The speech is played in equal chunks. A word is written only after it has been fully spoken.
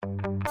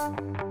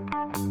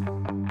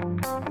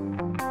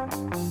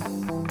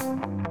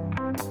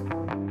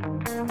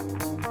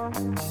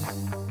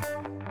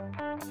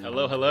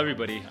Hello,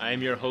 everybody. I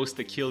am your host,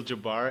 Akil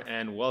Jabbar,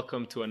 and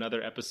welcome to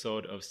another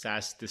episode of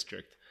SaaS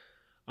District.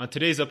 On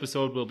today's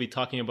episode, we'll be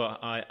talking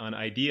about on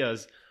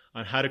ideas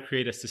on how to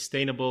create a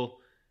sustainable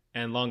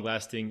and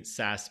long-lasting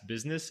SaaS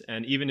business,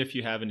 and even if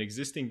you have an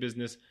existing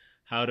business,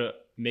 how to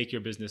make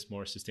your business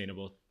more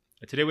sustainable.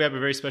 Today, we have a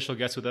very special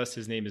guest with us.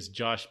 His name is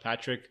Josh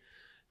Patrick.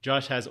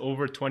 Josh has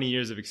over 20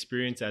 years of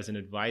experience as an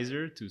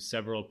advisor to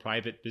several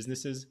private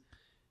businesses.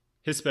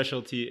 His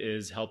specialty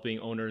is helping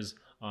owners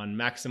on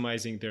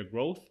maximizing their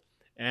growth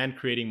and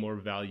creating more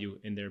value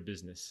in their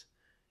business.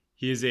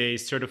 He is a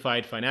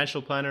certified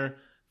financial planner,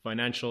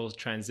 financial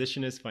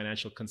transitionist,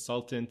 financial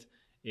consultant,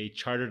 a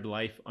chartered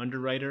life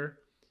underwriter.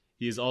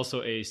 He is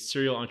also a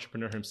serial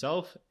entrepreneur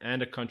himself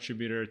and a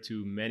contributor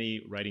to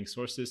many writing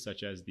sources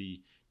such as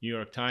the New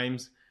York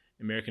Times,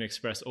 American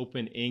Express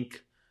Open, Inc.,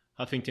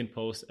 Huffington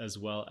Post, as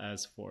well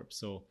as Forbes.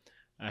 So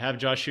I have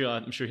Josh here.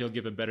 I'm sure he'll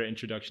give a better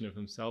introduction of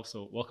himself.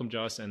 So welcome,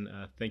 Josh, and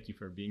thank you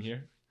for being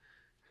here.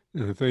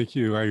 Thank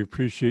you. I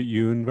appreciate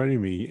you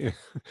inviting me.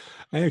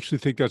 I actually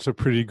think that's a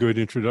pretty good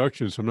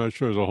introduction, so I'm not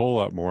sure there's a whole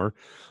lot more.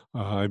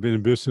 I've been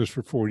in business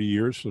for 40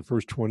 years. For the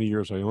first 20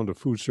 years, I owned a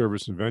food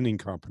service and vending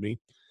company.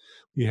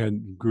 We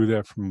grew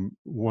that from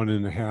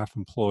 1.5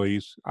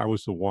 employees. I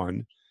was the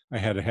one. I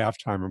had a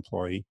half-time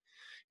employee,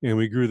 and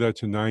we grew that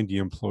to 90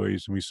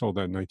 employees, and we sold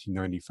that in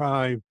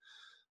 1995.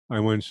 I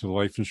went into the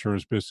life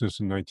insurance business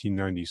in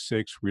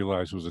 1996,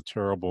 realized I was a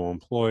terrible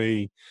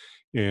employee,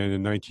 and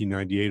in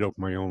 1998,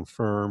 opened my own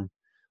firm.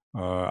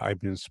 I've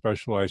been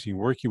specializing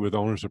working with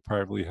owners of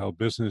privately held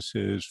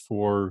businesses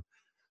for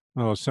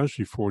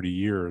essentially 40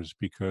 years,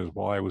 because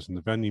while I was in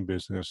the vending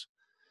business,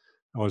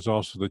 I was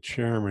also the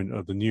chairman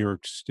of the New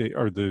York State,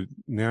 or the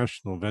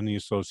National Vending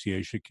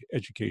Association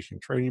Education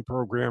Training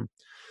Program,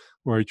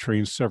 where I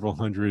trained several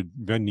hundred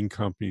vending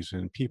companies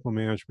in people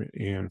management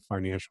and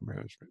financial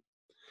management.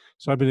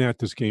 So I've been at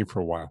this game for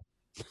a while.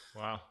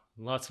 Wow.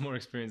 Lots more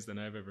experience than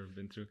I've ever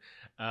been through.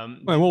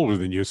 I'm older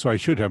than you, so I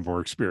should have more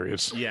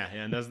experience. Yeah,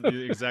 and that's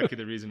exactly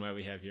the reason why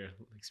we have here.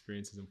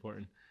 Experience is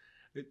important.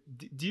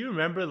 Do you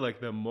remember like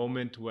the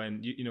moment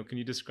when, can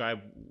you describe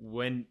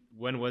when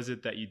was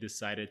it that you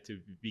decided to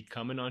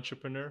become an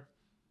entrepreneur?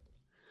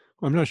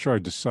 I'm not sure I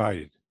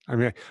decided. I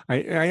mean,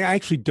 I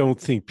actually don't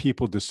think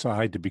people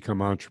decide to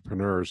become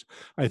entrepreneurs.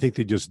 I think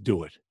they just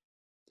do it.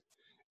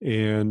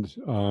 And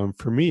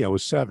for me, I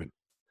was 7.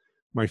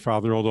 My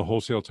father owned a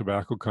wholesale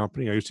tobacco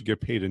company. I used to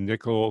get paid a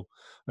nickel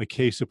a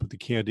case to put the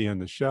candy on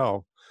the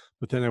shelf,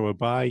 but then I would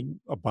buy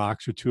a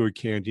box or 2 of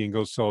candy and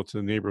go sell it to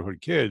the neighborhood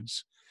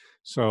kids.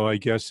 So I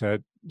guess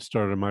that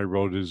started my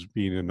road as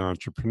being an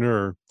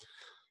entrepreneur.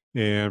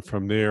 And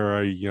from there,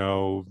 I,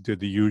 did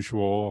the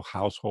usual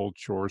household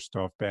chore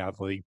stuff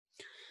badly.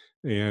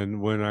 And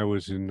when I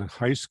was in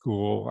high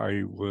school,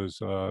 I was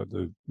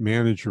the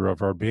manager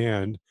of our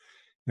band,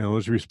 and I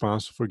was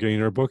responsible for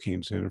getting our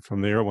bookings. And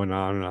from there, it went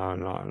on and on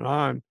and on and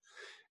on.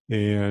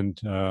 And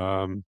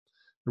I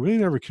really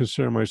never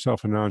consider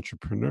myself an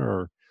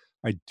entrepreneur.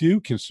 I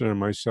do consider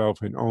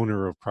myself an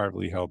owner of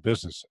privately held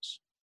businesses.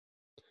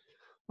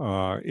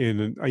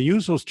 And I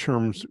use those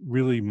terms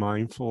really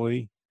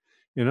mindfully.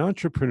 An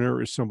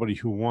entrepreneur is somebody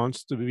who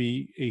wants to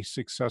be a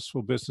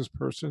successful business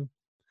person.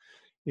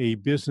 A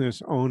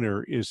business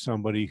owner is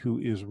somebody who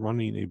is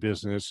running a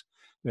business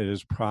that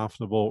is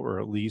profitable or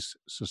at least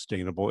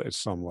sustainable at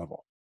some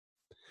level.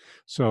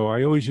 So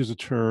I always use the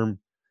term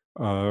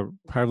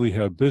privately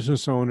held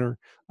business owner.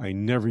 I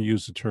never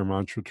use the term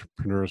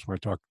entrepreneurs when I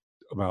talk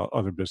about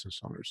other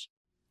business owners.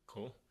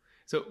 Cool.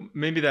 So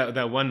maybe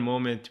that one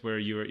moment where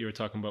you were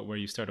talking about where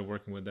you started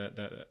working with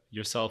that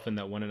yourself and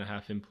that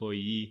 1.5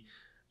 employee,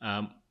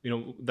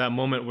 that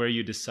moment where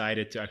you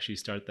decided to actually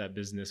start that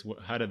business,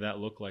 how did that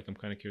look like? I'm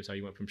kind of curious how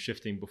you went from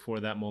shifting before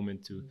that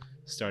moment to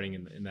starting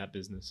in that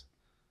business.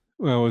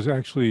 Well, it was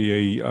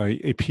actually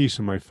a piece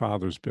of my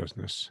father's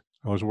business.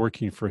 I was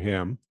working for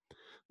him.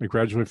 I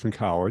graduated from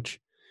college,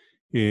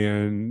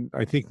 and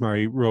I think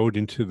my road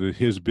into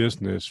his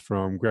business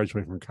from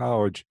graduating from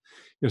college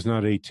is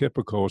not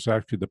atypical. It's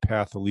actually the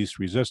path of least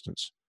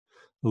resistance.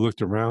 I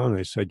looked around and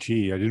I said,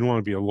 gee, I didn't want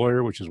to be a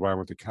lawyer, which is why I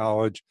went to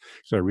college.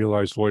 So I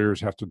realized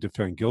lawyers have to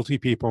defend guilty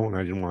people, and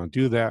I didn't want to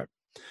do that.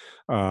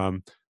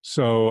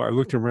 So I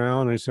looked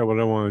around and I said, what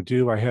do I want to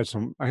do? I had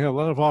a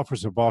lot of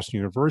offers at Boston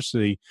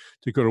University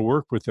to go to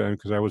work with them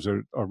because I was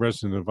a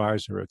resident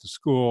advisor at the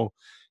school,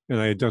 and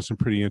I had done some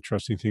pretty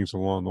interesting things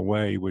along the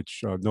way,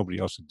 which nobody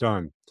else had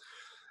done.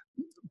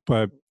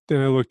 But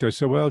then I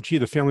said, well, gee,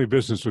 the family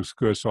business looks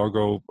good, so I'll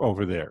go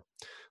over there.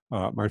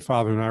 My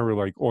father and I were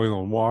like oil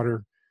and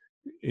water,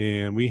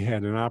 and we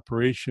had an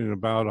operation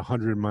about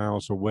 100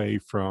 miles away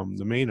from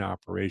the main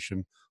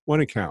operation,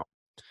 one account.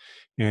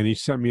 And he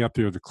sent me up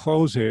there to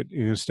close it,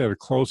 and instead of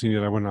closing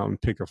it, I went out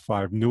and picked up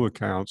 5 new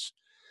accounts.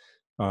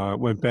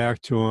 Went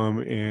back to him,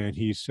 and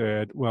he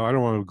said, well, I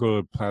don't want to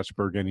go to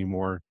Plattsburgh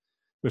anymore.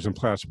 It was in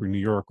Plattsburgh, New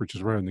York, which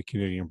is right on the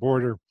Canadian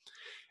border.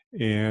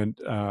 And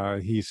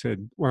he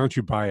said, "Why don't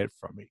you buy it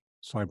from me?"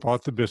 So I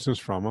bought the business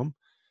from him,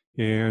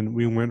 and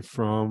we went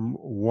from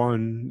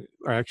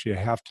actually a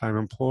half-time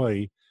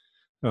employee,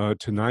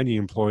 to 90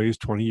 employees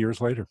 20 years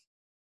later.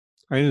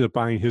 I ended up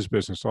buying his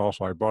business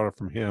also. I bought it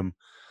from him,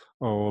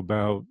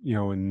 about,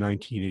 in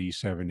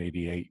 1987,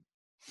 88.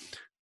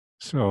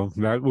 So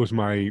that was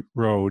my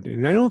road.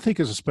 And I don't think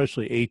it's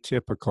especially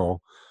atypical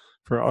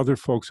for other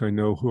folks I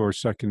know who are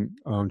second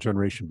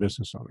generation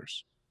business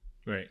owners.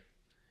 Right.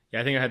 Yeah,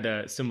 I think I had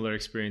that similar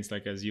experience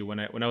like as you when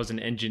I was an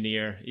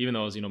engineer. Even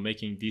though I was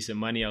making decent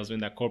money, I was in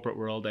that corporate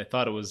world. I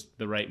thought it was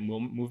the right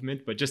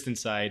movement, but just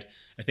inside,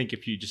 I think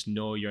if you just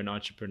know you're an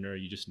entrepreneur,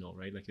 you just know,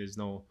 right? Like there's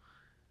no,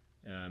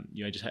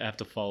 I just have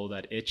to follow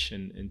that itch,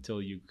 and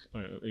until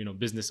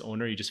business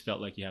owner, you just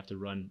felt like you have to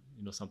run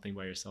something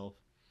by yourself.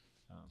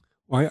 Um,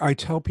 Well, I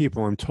tell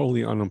people I'm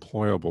totally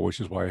unemployable, which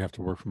is why I have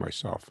to work for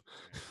myself.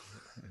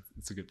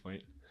 that's a good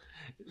point.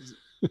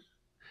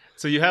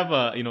 So you have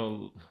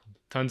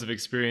tons of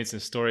experience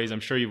and stories. I'm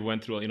sure you've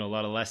went through a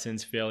lot of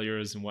lessons,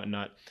 failures, and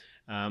whatnot.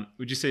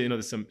 Would you say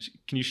there's some?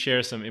 Can you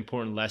share some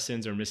important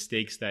lessons or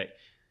mistakes that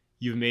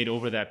you've made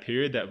over that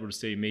period that would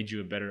say made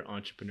you a better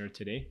entrepreneur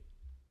today?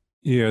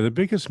 Yeah, the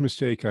biggest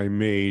mistake I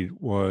made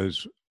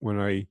was well,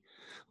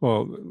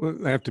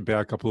 I have to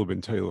back up a little bit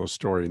and tell you a little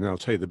story, and then I'll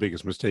tell you the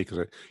biggest mistake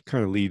because it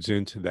kind of leads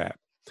into that.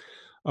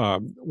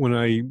 When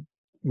I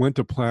went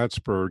to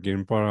Plattsburgh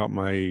and bought out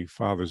my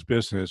father's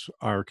business,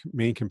 our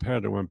main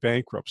competitor went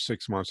bankrupt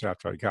 6 months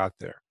after I got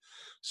there.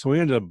 So we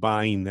ended up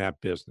buying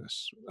that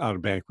business out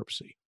of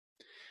bankruptcy.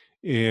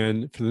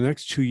 And for the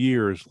next 2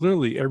 years,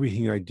 literally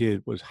everything I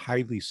did was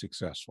highly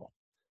successful.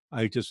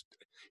 It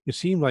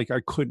seemed like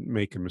I couldn't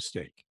make a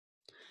mistake.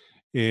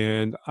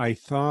 And I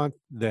thought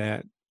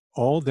that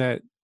all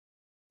that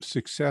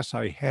success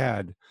I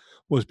had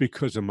was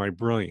because of my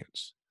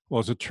brilliance. Well,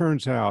 as it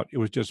turns out, it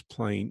was just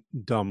plain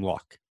dumb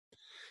luck.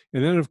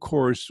 And then, of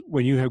course,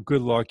 when you have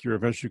good luck, you're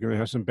eventually going to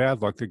have some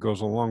bad luck that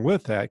goes along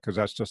with that because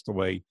that's just the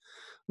way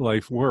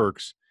life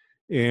works.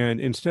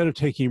 And instead of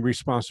taking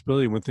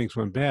responsibility when things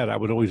went bad, I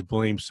would always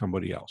blame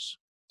somebody else,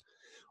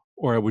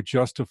 or I would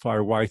justify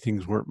why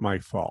things weren't my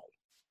fault.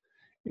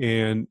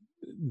 And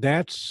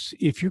that's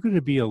if you're going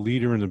to be a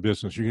leader in the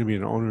business, you're going to be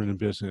an owner in the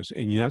business,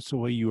 and that's the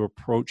way you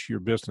approach your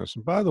business.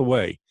 And by the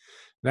way,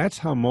 that's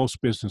how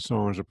most business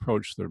owners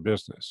approach their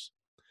business.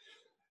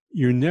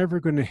 You're never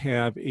going to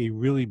have a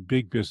really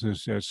big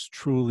business that's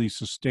truly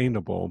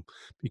sustainable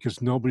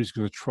because nobody's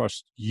going to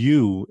trust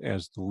you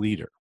as the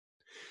leader.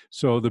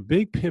 So the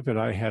big pivot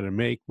I had to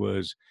make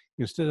was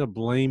instead of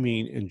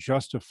blaming and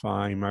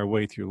justifying my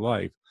way through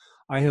life,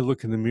 I had to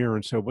look in the mirror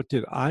and say, what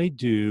did I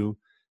do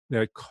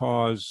that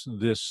caused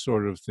this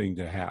sort of thing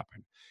to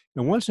happen?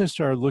 And once I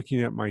started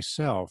looking at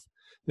myself,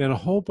 then a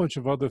whole bunch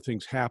of other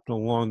things happened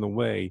along the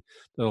way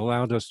that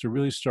allowed us to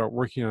really start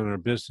working on our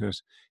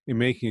business and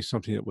making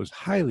something that was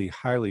highly,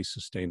 highly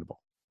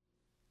sustainable.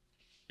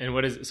 And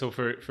what is so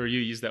for you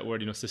use that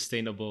word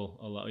sustainable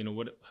a lot.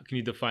 What can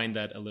you define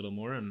that a little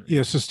more? And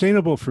Yeah,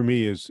 sustainable for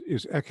me is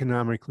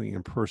economically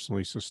and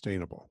personally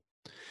sustainable.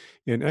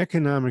 And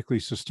economically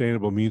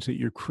sustainable means that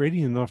you're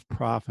creating enough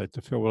profit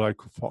to fill what I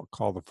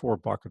call the four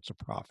buckets of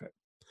profit.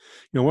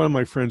 One of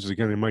my friends is a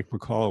guy named Mike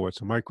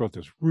Michalowicz, and Mike wrote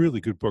this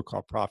really good book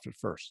called Profit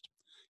First.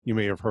 You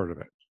may have heard of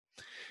it.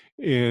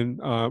 And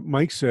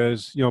Mike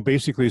says,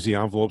 basically, is the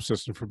envelope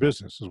system for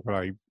business is what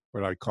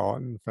I call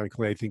it, and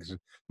frankly, I think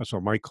that's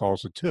what Mike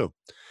calls it too.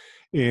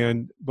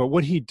 But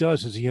what he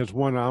does is he has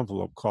one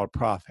envelope called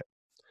profit.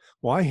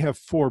 Well, I have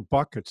four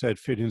buckets that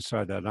fit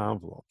inside that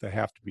envelope that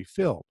have to be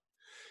filled.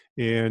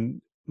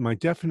 And my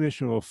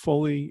definition of a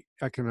fully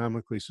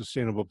economically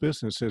sustainable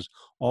business is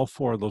all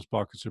four of those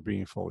buckets are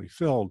being fully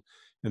filled.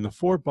 And the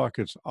four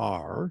buckets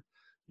are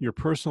your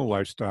personal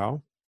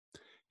lifestyle,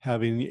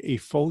 having a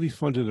fully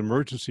funded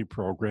emergency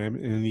program.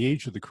 And in the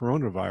age of the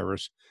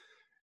coronavirus,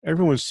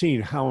 everyone's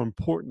seen how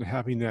important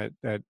having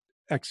that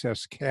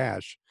excess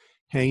cash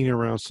hanging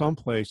around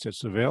someplace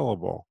that's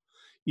available,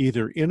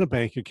 either in a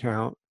bank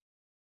account,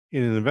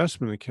 in an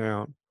investment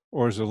account,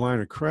 or as a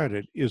line of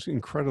credit is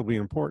incredibly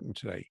important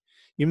today.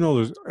 Even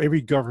though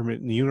every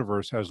government in the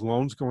universe has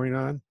loans going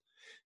on,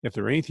 if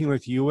they're anything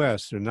like the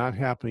US, they're not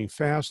happening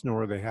fast,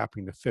 nor are they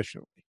happening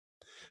efficiently.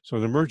 So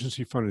an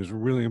emergency fund is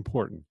really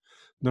important.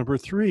 Number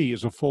three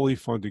is a fully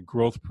funded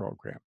growth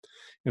program.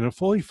 And a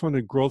fully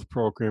funded growth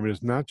program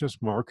is not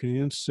just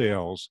marketing and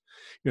sales,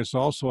 it's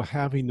also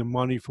having the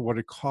money for what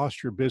it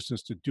costs your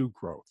business to do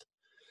growth.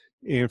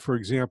 And for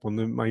example,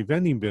 in my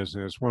vending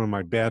business, one of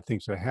my bad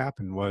things that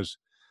happened was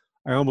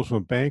I almost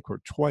went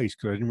bankrupt twice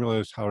because I didn't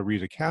realize how to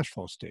read a cash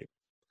flow statement.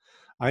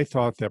 I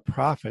thought that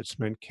profits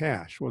meant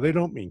cash. Well, they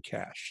don't mean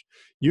cash.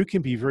 You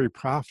can be very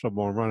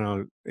profitable and run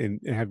out and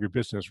have your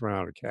business run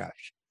out of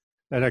cash.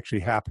 That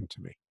actually happened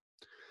to me.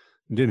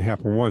 It didn't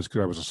happen once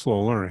because I was a slow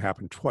learner. It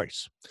happened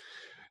twice.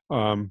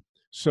 Um,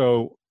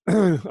 so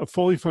A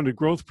fully funded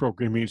growth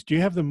program means, do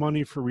you have the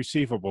money for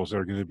receivables that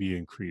are going to be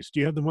increased?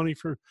 Do you have the money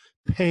for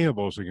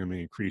payables that are going to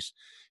be increased?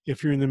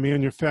 If you're in the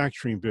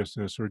manufacturing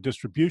business or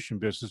distribution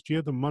business, do you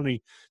have the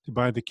money to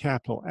buy the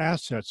capital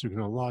assets that are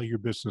going to allow your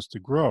business to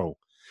grow?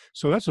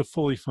 So that's a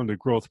fully funded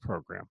growth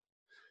program.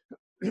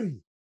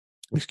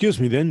 Excuse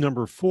me. Then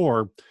number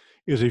 4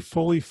 is a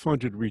fully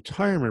funded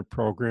retirement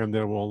program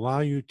that will allow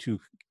you to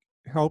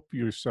help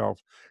yourself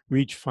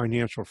reach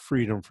financial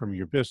freedom from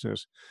your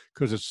business,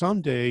 because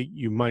someday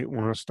you might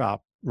want to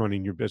stop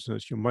running your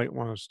business. You might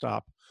want to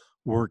stop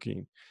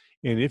working.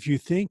 And if you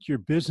think your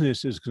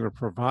business is going to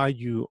provide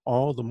you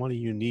all the money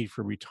you need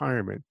for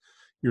retirement,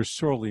 you're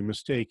sorely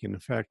mistaken. In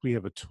fact, we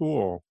have a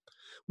tool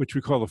which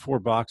we call the 4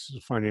 boxes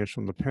of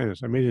financial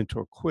independence. I made it into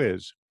a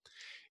quiz.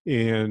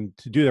 And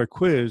to do that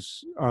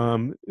quiz,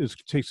 it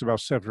takes about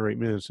 7 or 8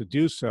 minutes to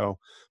do so,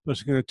 but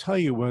it's going to tell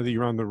you whether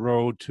you're on the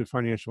road to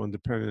financial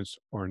independence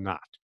or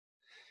not.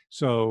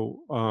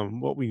 So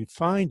what we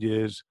find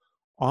is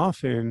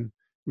often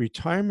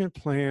retirement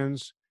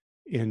plans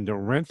and the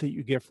rent that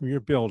you get from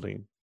your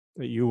building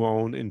that you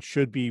own and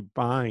should be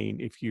buying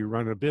if you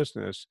run a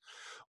business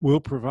will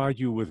provide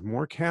you with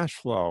more cash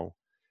flow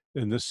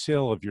than the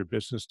sale of your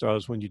business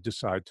does when you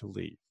decide to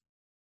leave,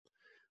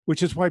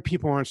 which is why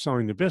people aren't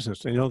selling the business.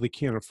 They know they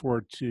can't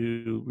afford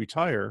to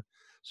retire,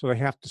 so they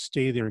have to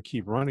stay there and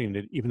keep running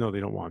it, even though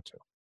they don't want to.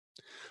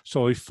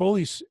 So a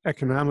fully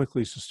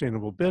economically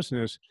sustainable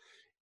business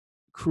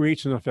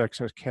creates enough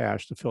excess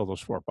cash to fill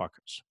those 4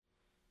 buckets.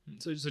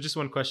 So just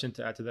one question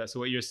to add to that. So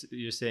what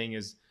you're saying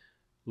is,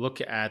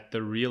 look at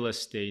the real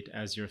estate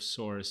as your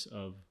source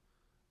of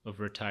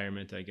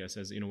retirement, I guess,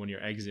 as when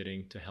you're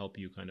exiting, to help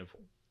you kind of.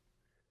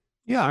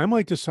 Yeah, I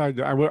might decide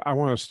that I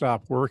want to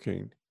stop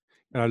working,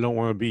 and I don't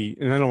want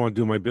to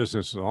do my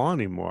business at all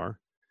anymore.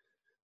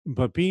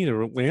 But being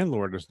a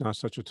landlord is not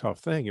such a tough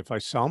thing. If I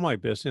sell my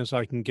business,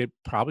 I can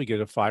probably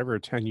get a 5 or a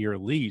 10-year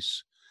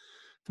lease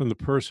from the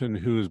person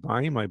who's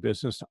buying my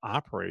business to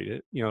operate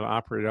it, to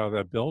operate out of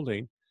that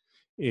building.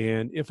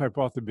 And if I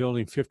bought the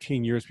building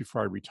 15 years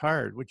before I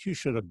retired, which you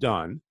should have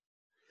done,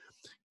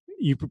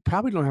 you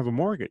probably don't have a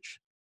mortgage.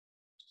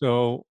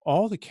 So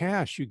all the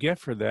cash you get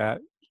for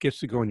that gets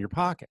to go in your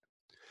pocket.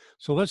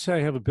 So let's say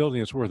I have a building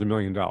that's worth $1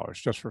 million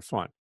just for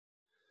fun.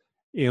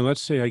 And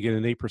let's say I get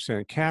an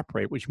 8% cap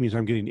rate, which means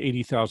I'm getting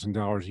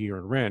 $80,000 a year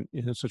in rent,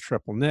 and it's a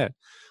triple net,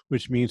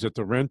 which means that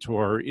the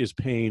rentor is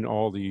paying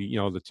all the,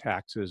 the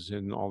taxes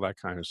and all that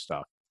kind of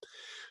stuff.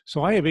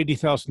 So I have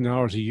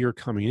 $80,000 a year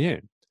coming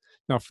in.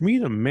 Now, for me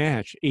to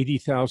match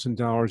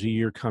 $80,000 a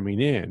year coming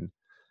in,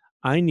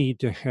 I need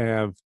to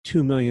have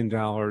 $2 million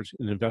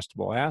in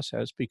investable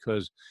assets,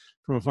 because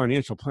from a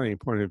financial planning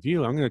point of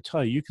view, I'm going to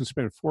tell you, you can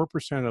spend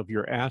 4% of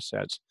your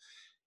assets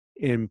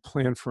and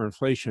plan for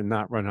inflation,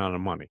 not run out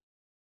of money.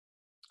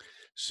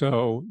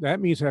 So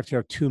that means I have to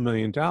have $2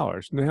 million.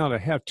 Now, to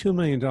have $2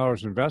 million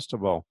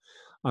investable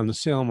on the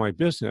sale of my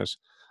business,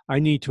 I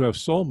need to have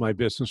sold my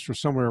business for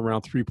somewhere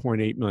around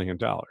 $3.8 million.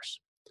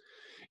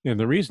 And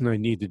the reason I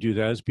need to do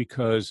that is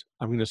because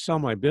I'm going to sell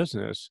my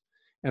business,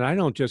 and I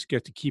don't just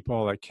get to keep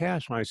all that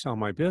cash when I sell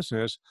my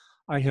business.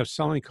 I have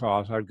selling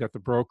costs. I've got the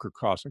broker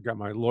costs. I've got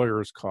my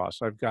lawyer's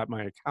costs. I've got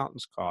my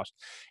accountant's costs.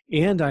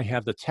 And I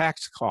have the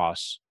tax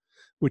costs,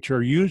 which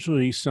are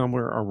usually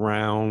somewhere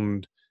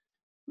around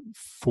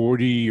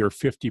 40 or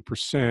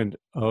 50%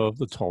 of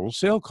the total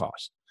sale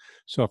cost.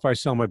 So if I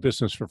sell my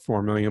business for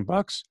 $4 million,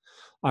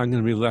 I'm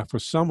going to be left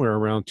with somewhere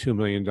around $2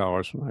 million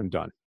when I'm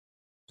done.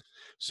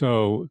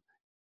 So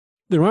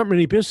there aren't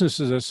many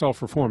businesses that sell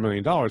for $4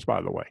 million,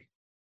 by the way.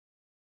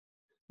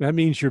 That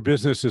means your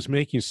business is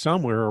making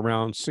somewhere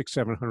around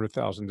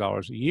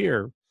 $600,000-$700,000 a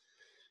year.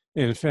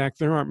 And in fact,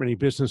 there aren't many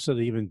businesses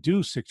that even do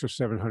 $600,000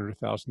 or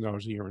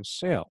 $700,000 a year in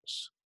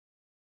sales.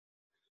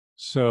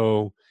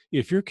 So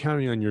if you're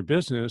counting on your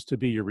business to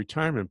be your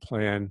retirement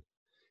plan,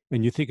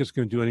 and you think it's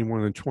going to do any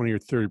more than 20 or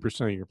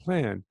 30% of your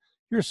plan,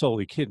 you're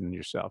solely kidding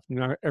yourself.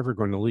 You're not ever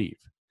going to leave.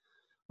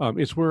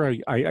 It's where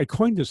I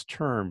coined this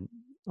term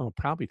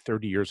probably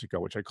 30 years ago,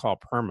 which I call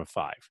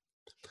Perma-5.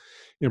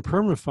 And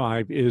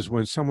Perma-5 is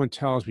when someone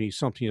tells me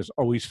something is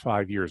always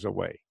 5 years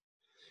away.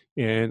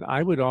 And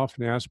I would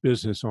often ask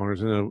business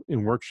owners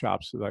in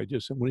workshops that I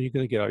just said, when are you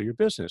going to get out of your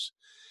business?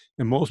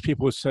 And most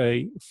people would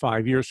say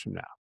 5 years from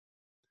now.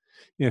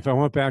 And if I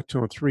went back to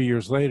them 3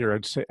 years later,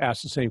 I'd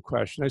ask the same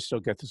question. I still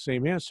get the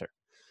same answer.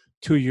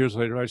 2 years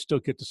later, I still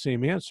get the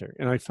same answer.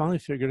 And I finally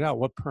figured out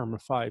what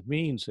Perma-5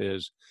 means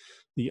is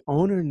the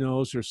owner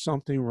knows there's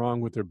something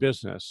wrong with their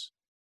business.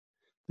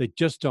 They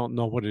just don't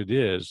know what it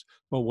is.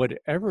 But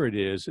whatever it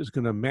is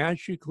going to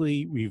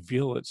magically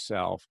reveal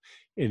itself,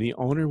 and the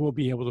owner will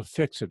be able to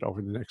fix it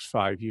over the next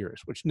 5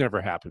 years, which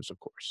never happens, of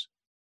course.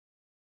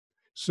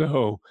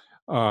 So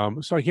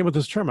I came up with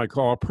this term I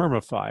call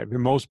Perma-5,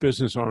 and most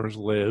business owners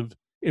live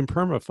in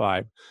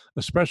Perma-5,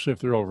 especially if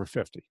they're over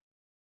 50.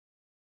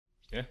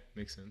 Yeah,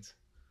 makes sense.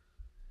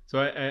 So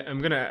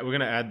we're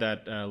gonna add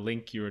that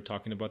link you were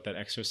talking about, that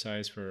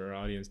exercise for our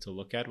audience to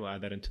look at. We'll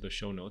add that into the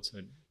show notes.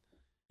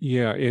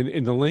 Yeah,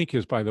 and the link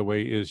is, by the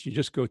way, is you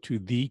just go to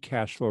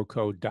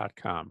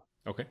thecashflowcode.com.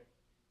 Okay.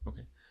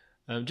 Okay.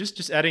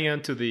 Just adding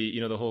on to the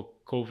the whole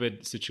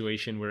COVID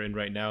situation we're in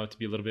right now to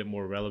be a little bit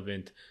more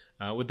relevant.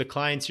 With the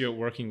clients you're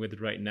working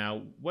with right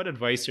now, what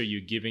advice are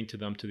you giving to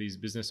them, to these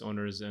business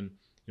owners, and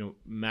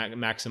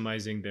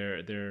maximizing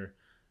their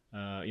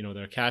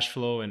cash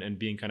flow, and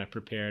being kind of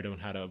prepared on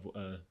how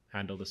to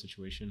handle the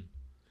situation?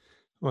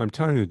 Well, I'm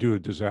telling you to do a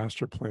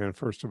disaster plan,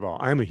 first of all.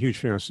 I'm a huge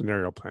fan of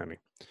scenario planning.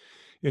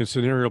 And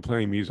scenario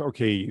planning means,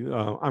 okay,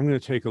 I'm going to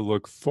take a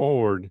look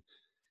forward,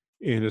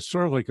 and it's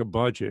sort of like a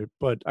budget,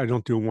 but I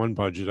don't do one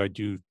budget. I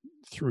do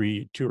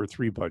two or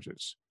three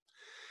budgets.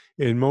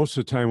 And most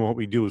of the time, what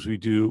we do is we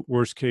do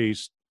worst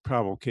case,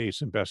 probable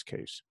case, and best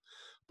case.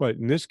 But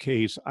in this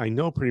case, I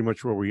know pretty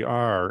much where we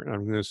are. And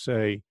I'm going to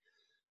say,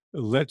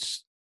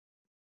 let's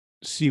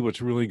see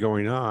what's really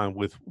going on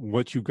with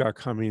what you've got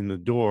coming in the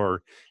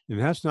door. And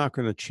that's not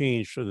going to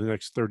change for the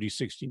next 30,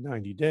 60,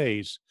 90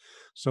 days.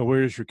 So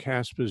where's your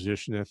cash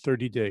position at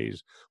 30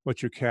 days?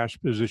 What's your cash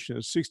position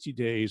at 60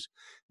 days?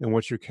 And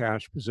what's your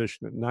cash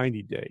position at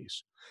 90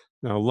 days?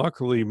 Now,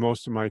 luckily,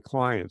 most of my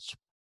clients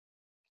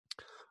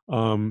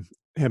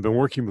have been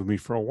working with me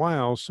for a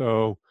while.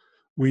 So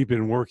we've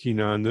been working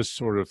on this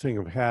sort of thing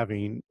of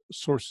having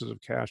sources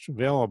of cash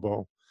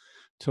available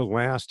to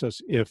last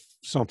us if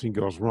something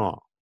goes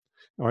wrong.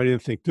 Now, I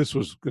didn't think this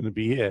was going to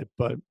be it,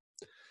 but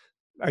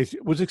I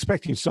was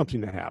expecting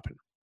something to happen.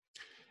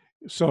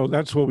 So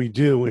that's what we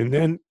do. And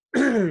then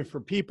for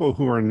people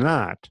who are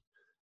not,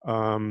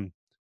 um,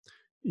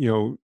 you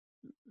know,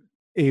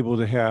 able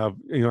to have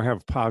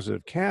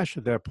positive cash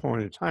at that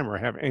point in time, or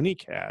have any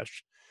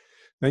cash,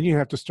 then you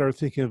have to start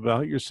thinking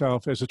about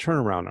yourself as a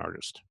turnaround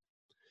artist.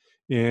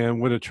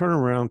 And what a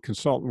turnaround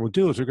consultant will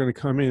do is they're going to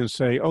come in and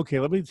say, okay,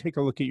 let me take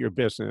a look at your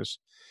business.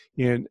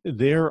 And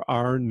there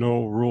are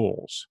no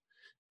rules.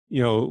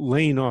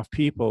 Laying off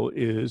people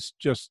is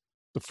just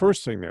the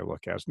first thing they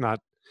look at. It's not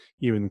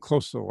even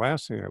close to the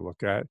last thing they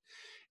look at.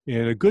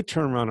 And a good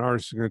turnaround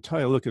artist is going to tell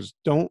you, look, is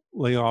don't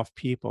lay off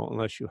people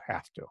unless you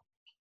have to.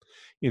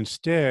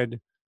 Instead,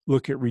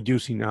 look at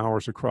reducing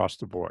hours across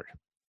the board.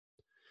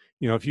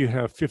 If you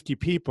have 50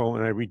 people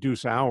and I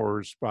reduce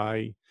hours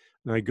and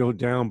I go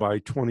down by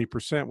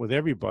 20% with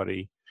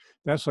everybody,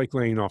 that's like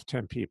laying off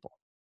 10 people.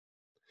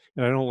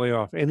 And I don't lay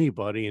off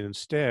anybody.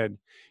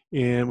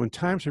 And when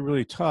times are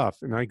really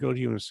tough and I go to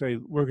you and say,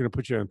 we're going to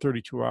put you on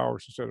 32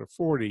 hours instead of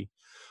 40,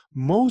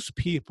 most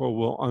people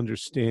will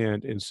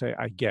understand and say,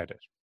 I get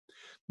it.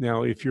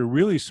 Now, if you're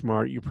really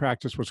smart, you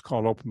practice what's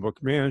called open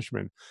book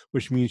management,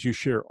 which means you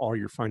share all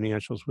your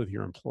financials with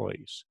your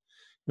employees.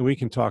 And we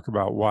can talk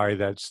about why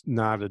that's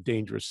not a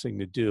dangerous thing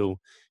to do.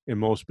 And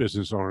most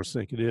business owners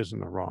think it is,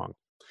 and they're wrong.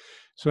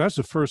 So that's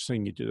the first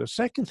thing you do. The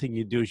second thing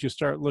you do is you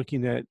start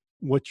looking at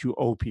what you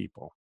owe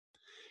people.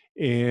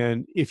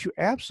 And if you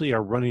absolutely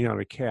are running out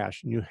of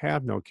cash and you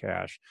have no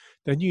cash,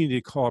 then you need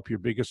to call up your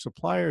biggest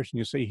suppliers and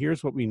you say,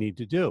 here's what we need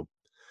to do.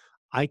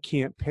 I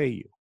can't pay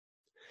you.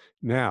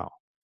 Now,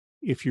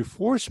 if you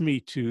force me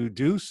to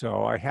do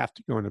so, I have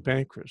to go into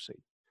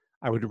bankruptcy.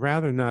 I would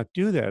rather not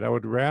do that. I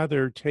would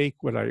rather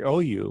take what I owe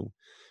you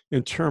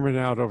and term it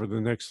out over the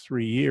next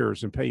 3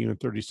 years and pay you in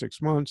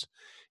 36 months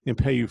and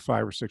pay you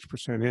 5 or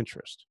 6%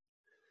 interest.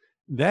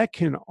 That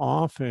can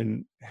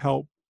often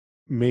help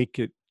make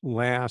it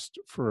last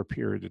for a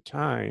period of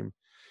time.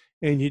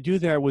 And you do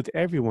that with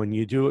everyone.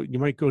 You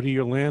might go to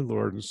your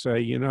landlord and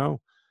say,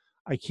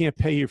 I can't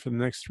pay you for the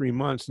next 3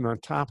 months. And on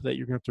top of that,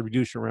 you're going to have to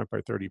reduce your rent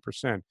by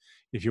 30%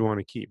 if you want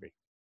to keep me.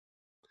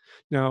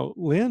 Now,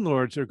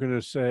 landlords are going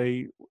to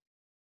say,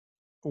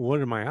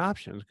 what are my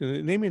options?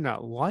 Because they may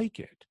not like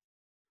it.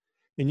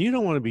 And you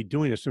don't want to be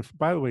doing this. And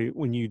by the way,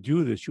 when you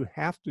do this, you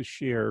have to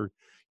share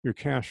your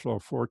cash flow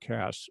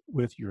forecasts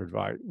with your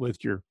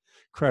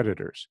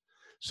creditors,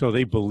 so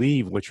they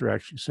believe what you're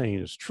actually saying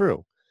is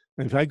true.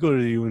 And if I go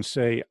to you and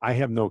say, I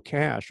have no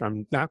cash,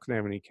 I'm not going to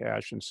have any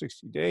cash in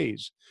 60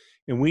 days,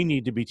 and we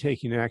need to be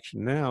taking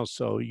action now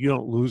so you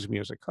don't lose me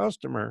as a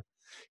customer,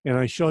 and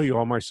I show you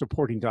all my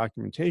supporting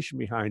documentation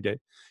behind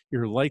it,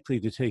 you're likely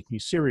to take me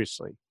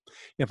seriously.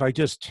 If I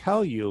just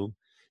tell you,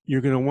 you're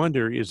going to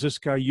wonder, is this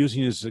guy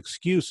using his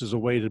excuse as a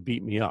way to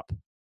beat me up?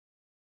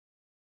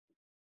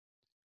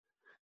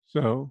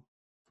 So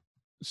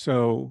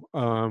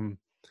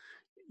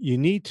you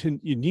need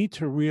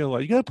to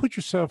realize, you got to put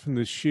yourself in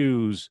the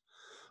shoes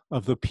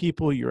of the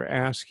people you're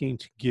asking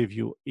to give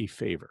you a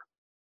favor.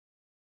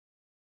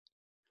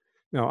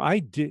 Now, I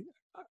did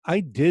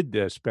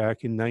this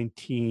back in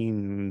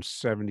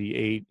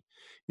 1978,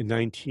 in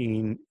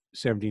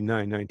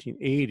 1979,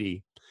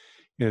 1980.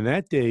 And in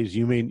that days,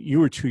 you weren't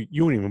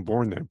even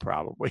born then,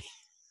 probably.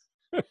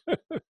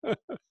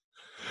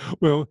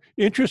 Well,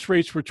 interest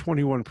rates were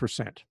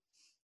 21%.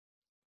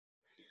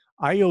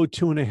 I owed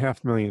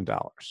 $2.5 million.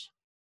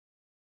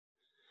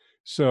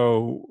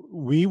 So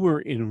we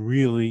were in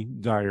really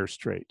dire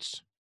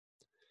straits.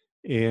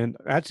 And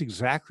that's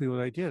exactly what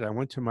I did. I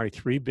went to my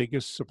 3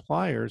 biggest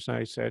suppliers and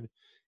I said,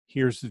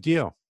 here's the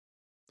deal.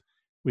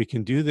 We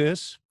can do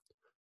this.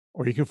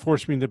 or you can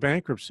force me into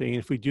bankruptcy. And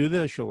if we do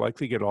this, you'll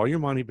likely get all your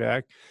money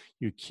back.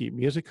 You keep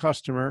me as a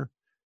customer,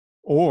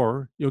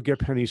 or you'll get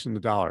pennies in the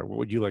dollar. What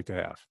would you like to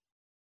have?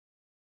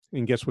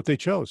 And guess what they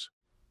chose?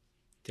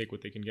 Take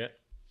what they can get.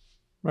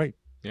 Right.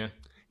 Yeah.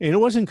 And it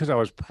wasn't because I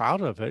was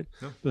proud of it,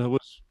 No. but it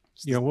was,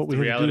 what we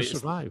had to do to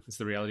survive. It's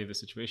the reality of the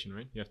situation,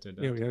 right? You have to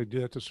adapt. Yeah, we had to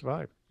do that to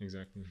survive.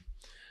 Exactly.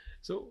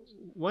 So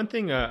one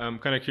thing I'm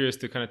kind of curious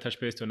to kind of touch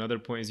base to another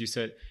point is you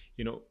said,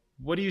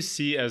 what do you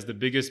see as the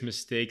biggest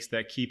mistakes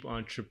that keep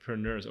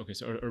entrepreneurs,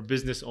 or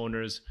business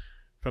owners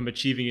from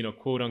achieving,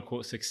 quote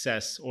unquote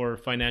success or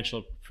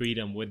financial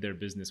freedom with their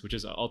business, which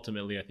is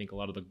ultimately, I think, a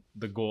lot of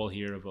the goal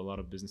here of a lot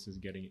of businesses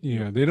getting it.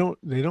 Yeah, they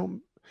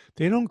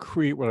don't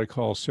create what I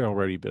call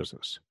sale-ready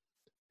business,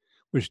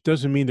 which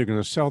doesn't mean they're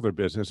going to sell their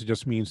business. It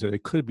just means that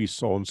it could be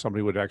sold and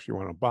somebody would actually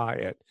want to buy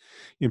it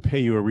and pay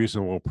you a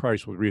reasonable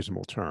price with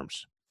reasonable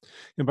terms.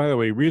 And by the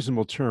way,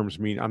 reasonable terms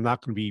mean I'm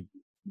not going to be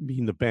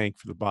in the bank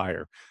for the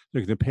buyer.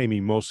 They're going to pay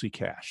me mostly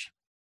cash.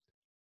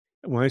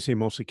 And when I say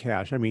mostly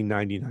cash, I mean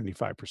 90,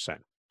 95%.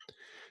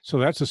 So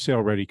that's a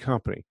sale-ready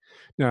company.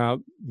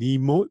 Now, the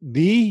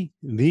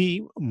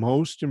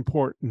most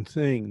important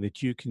thing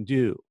that you can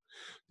do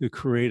to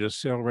create a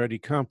sale-ready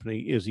company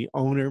is the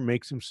owner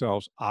makes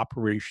themselves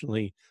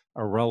operationally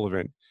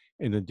irrelevant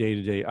in the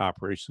day-to-day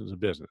operations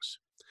of business.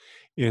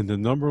 And the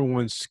number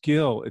one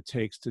skill it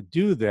takes to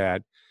do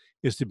that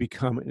is to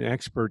become an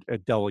expert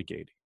at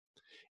delegating.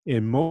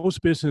 And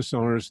most business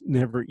owners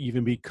never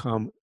even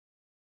become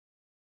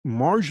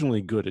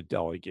marginally good at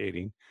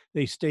delegating.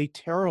 They stay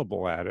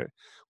terrible at it,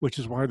 which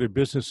is why their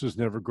businesses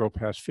never grow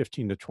past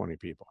 15 to 20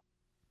 people.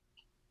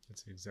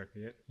 That's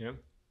exactly it. Yeah.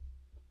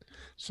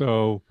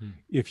 So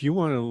if you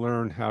want to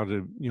learn how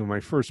to, my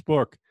first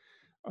book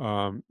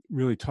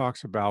really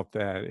talks about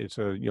that. It's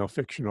a,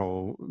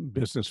 fictional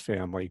business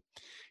family.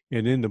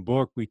 And in the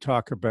book, we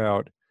talk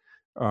about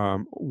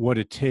what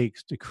it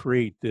takes to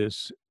create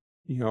this,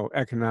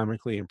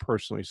 economically and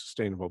personally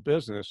sustainable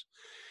business.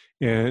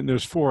 And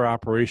there's 4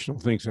 operational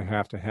things that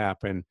have to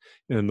happen,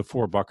 and the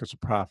 4 buckets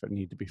of profit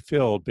need to be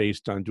filled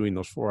based on doing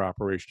those 4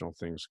 operational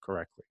things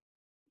correctly.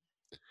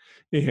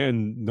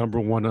 And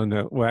number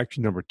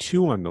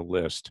 2 on the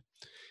list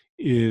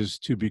is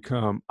to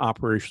become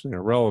operationally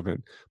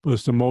irrelevant, but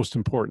it's the most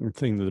important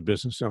thing that the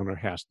business owner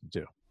has to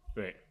do.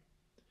 Right.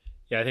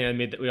 Yeah, I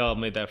think we all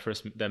made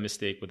that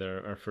mistake with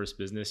our first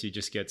business. You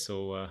just get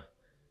so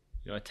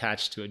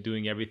attached to it,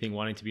 doing everything,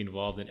 wanting to be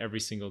involved in every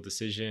single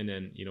decision,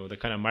 and the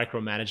kind of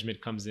micromanagement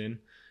comes in,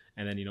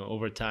 and then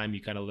over time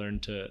you kind of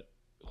learn to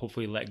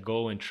hopefully let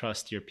go and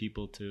trust your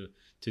people to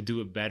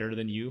do it better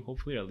than you,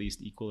 hopefully, or at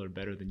least equal or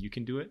better than you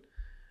can do it.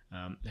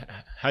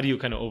 How do you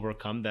kind of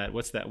overcome that?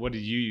 What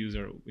did you use,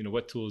 or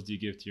what tools do you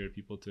give to your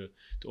people to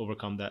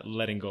overcome that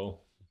letting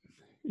go?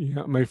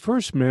 Yeah, my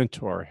first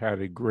mentor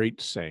had a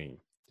great saying.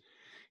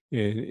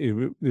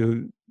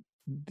 The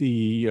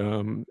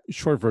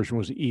short version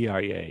was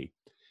EIA,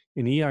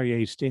 and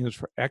EIA stands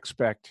for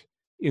expect,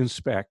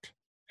 inspect,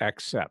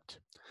 accept.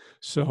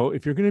 So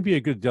if you're going to be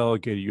a good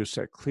delegator, you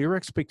set clear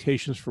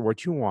expectations for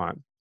what you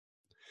want,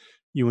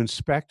 you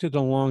inspect it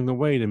along the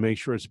way to make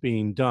sure it's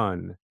being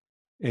done,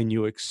 and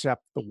you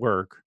accept the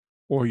work,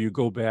 or you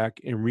go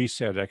back and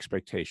reset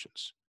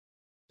expectations.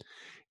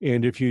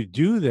 And if you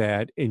do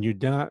that and you're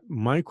not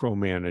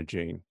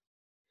micromanaging,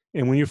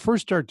 and when you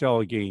first start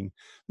delegating,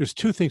 there's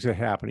 2 things that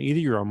happen. Either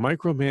you're a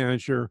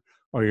micromanager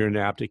or you're an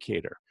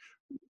abdicator.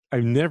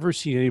 I've never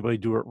seen anybody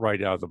do it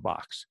right out of the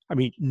box. I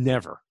mean,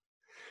 never.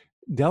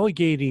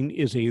 Delegating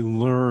is a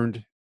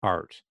learned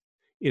art.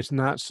 It's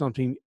not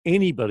something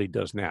anybody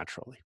does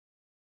naturally,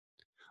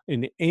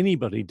 and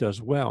anybody does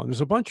well. And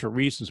there's a bunch of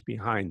reasons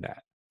behind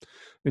that.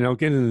 And I'll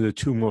get into the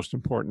 2 most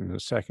important in a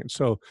second.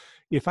 So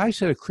if I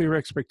set a clear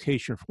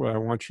expectation for what I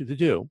want you to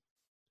do,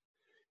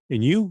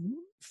 and you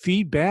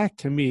feed back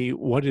to me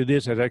what it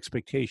is that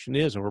expectation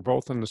is, and we're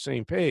both on the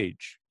same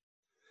page,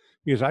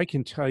 because I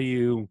can tell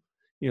you,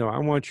 I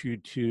want you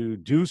to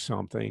do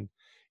something,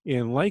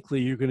 and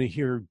likely you're going to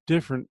hear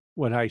different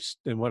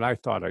than what I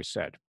thought I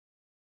said.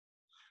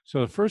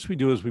 So the first we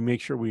do is we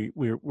make sure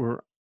we're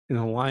in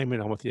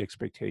alignment on what the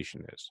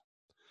expectation is.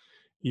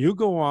 You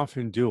go off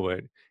and do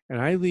it, and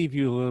I leave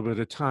you a little bit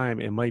of time.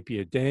 It might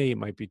be a day, it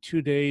might be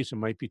 2 days, it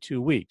might be 2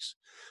 weeks,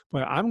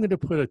 but I'm going to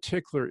put a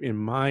tickler in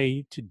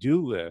my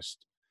to-do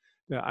list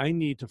that I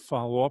need to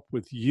follow up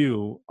with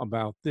you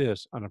about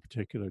this on a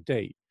particular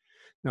date.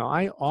 Now,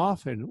 I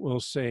often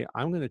will say,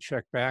 I'm going to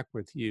check back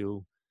with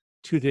you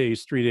 2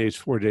 days, 3 days,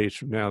 4 days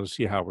from now to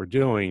see how we're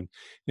doing.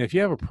 And if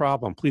you have a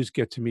problem, please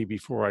get to me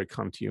before I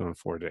come to you in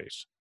 4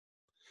 days.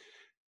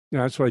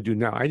 Now, that's what I do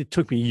now. It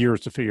took me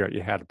years to figure out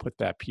you had to put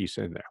that piece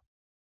in there.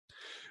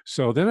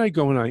 So then I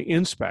go and I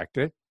inspect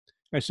it.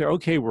 I say,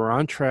 okay, we're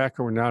on track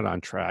or we're not on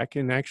track.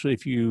 And actually,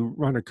 if you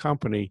run a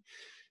company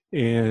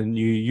and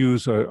you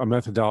use a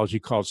methodology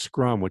called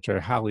Scrum, which I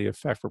highly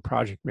effect for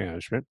project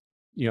management,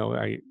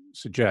 I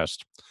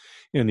suggest.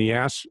 In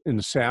the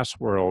SaaS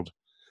world,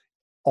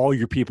 all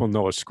your people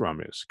know what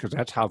Scrum is, because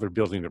that's how they're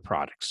building their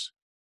products.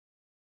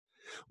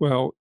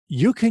 Well,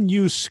 You can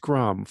use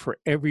Scrum for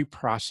every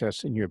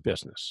process in your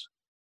business,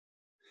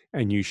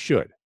 and you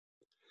should.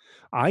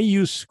 I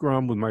use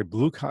Scrum with my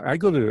I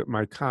go to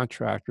my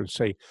contractor and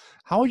say,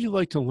 how would you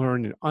like to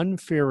learn an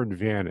unfair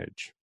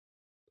advantage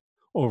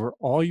over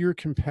all your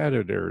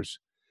competitors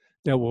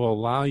that will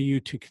allow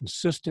you to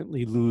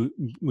consistently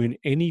win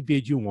any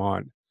bid you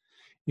want,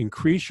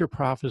 increase your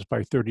profits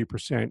by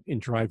 30%,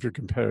 and drive your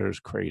competitors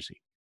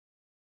crazy?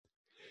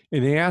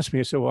 And they asked me,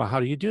 I said, well,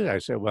 how do you do that? I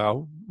said,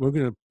 well, we're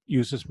going to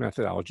use this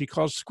methodology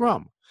called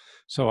Scrum.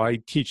 So I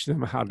teach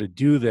them how to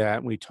do that,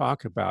 and we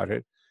talk about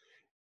it.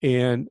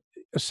 And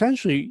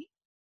essentially,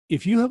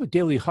 if you have a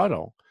daily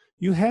huddle,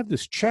 you have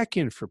this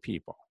check-in for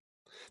people.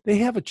 They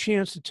have a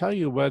chance to tell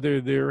you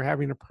whether they're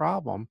having a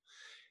problem.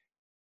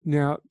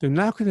 Now, they're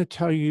not going to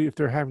tell you if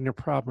they're having a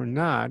problem or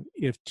not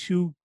if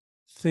two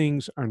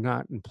things are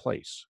not in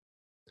place.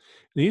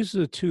 These are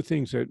the two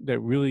things that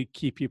really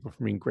keep people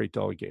from being great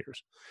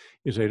delegators,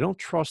 is they don't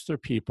trust their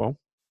people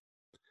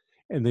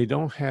and they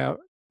don't have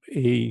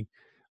a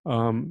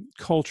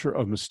culture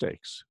of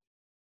mistakes.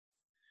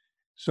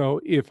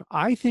 So if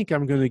I think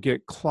I'm going to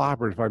get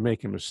clobbered if I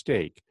make a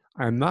mistake,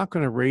 I'm not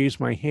going to raise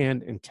my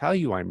hand and tell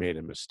you I made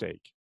a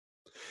mistake.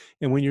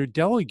 And when you're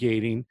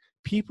delegating,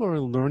 people are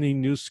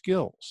learning new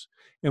skills.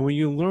 And when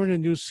you learn a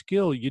new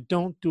skill, you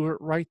don't do it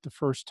right the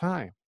first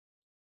time.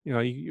 You know,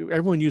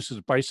 everyone uses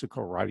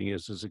bicycle riding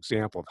as an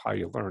example of how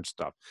you learn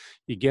stuff.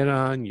 You get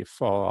on, you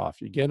fall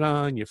off. You get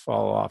on, you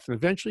fall off. And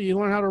eventually you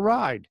learn how to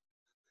ride.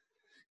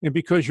 And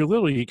because you're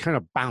little, you kind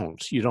of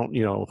bounce. You don't,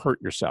 hurt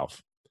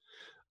yourself.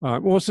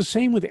 Well, it's the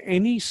same with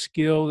any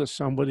skill that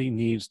somebody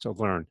needs to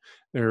learn.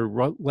 They're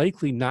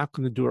likely not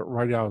going to do it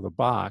right out of the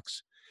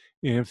box.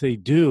 And if they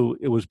do,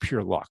 it was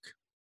pure luck.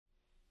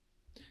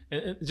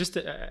 And just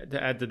to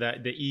add to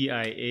that, the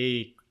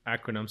EIA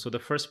acronym. So the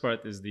first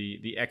part is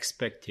the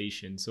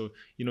expectation. So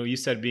you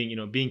said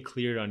being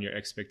clear on your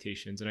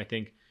expectations, and I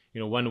think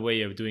one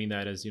way of doing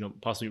that is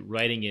possibly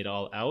writing it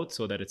all out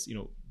so that it's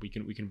we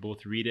can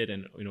both read it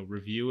and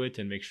review it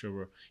and make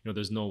sure we're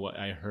there's no what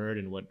I heard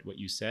and what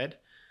you said.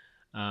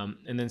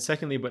 And then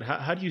secondly, but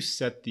how do you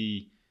set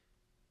the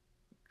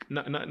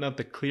not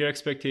the clear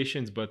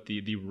expectations, but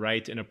the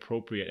right and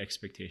appropriate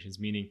expectations?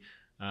 Meaning,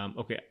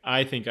 okay,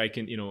 I think I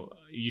can,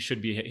 you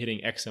should be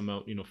hitting X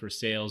amount, for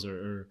sales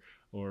or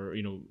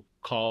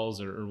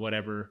calls or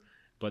whatever.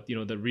 But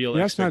the real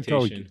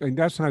expectation.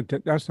 That's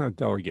not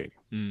delegating.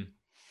 Mm.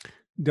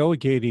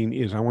 Delegating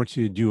is, I want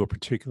you to do a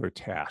particular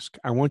task.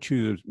 I want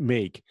you to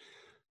make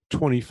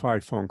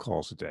 25 phone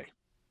calls a day.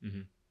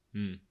 Mm-hmm.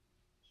 Mm.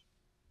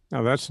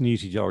 Now, that's an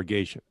easy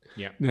delegation.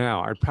 Yeah.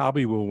 Now, I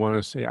probably will want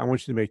to say, I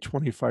want you to make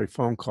 25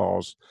 phone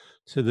calls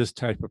to this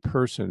type of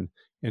person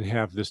and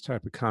have this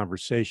type of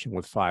conversation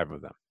with 5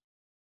 of them.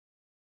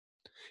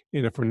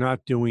 And if we're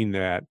not doing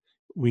that,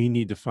 we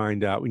need to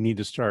find out, we need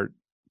to start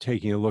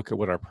taking a look at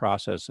what our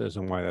process is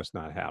and why that's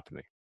not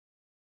happening.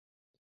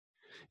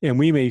 And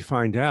we may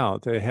find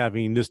out that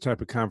having this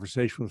type of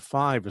conversation with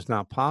 5 is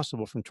not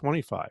possible from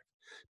 25.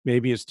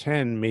 Maybe it's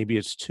 10, maybe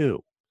it's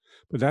 2.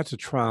 But that's a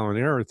trial and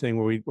error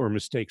thing where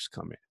mistakes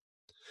come in.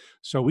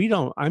 So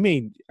look,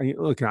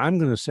 I'm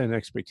going to set an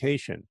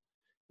expectation,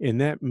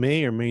 and that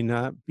may or may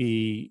not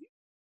be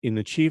an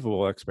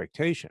achievable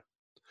expectation,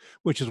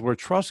 which is where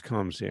trust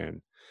comes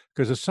in.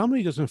 Because if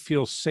somebody doesn't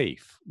feel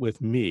safe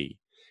with me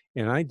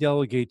and I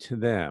delegate to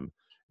them,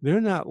 they're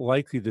not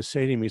likely to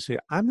say to me,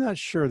 I'm not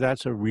sure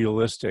that's a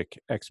realistic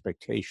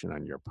expectation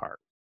on your part.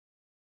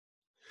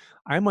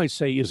 I might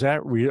say, is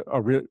that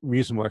a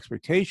reasonable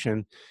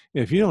expectation?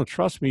 If you don't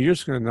trust me, you're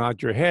just going to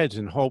nod your heads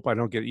and hope I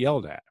don't get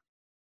yelled at.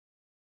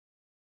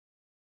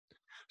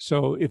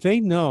 So if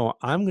they know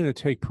I'm going to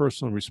take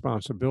personal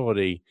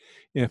responsibility,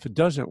 and if it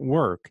doesn't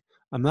work,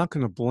 I'm not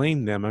going to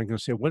blame them. I'm going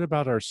to say, what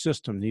about our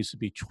system needs to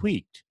be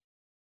tweaked?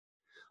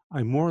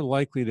 I'm more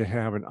likely to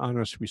have an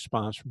honest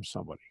response from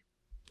somebody.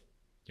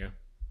 Yeah,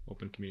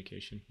 open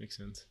communication makes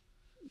sense.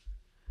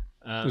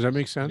 Does that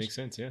make sense? Makes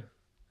sense, yeah.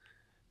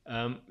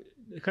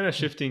 Kind of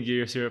shifting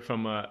gears here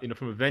from a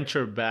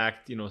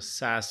venture-backed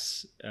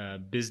SaaS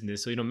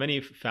business. So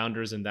many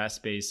founders in that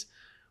space,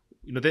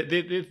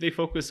 they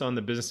focus on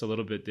the business a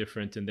little bit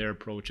different in their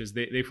approaches.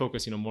 They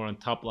focus more on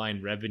top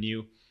line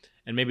revenue,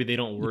 and maybe they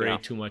don't worry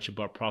too much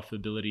about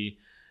profitability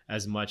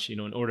as much in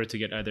order to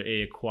get either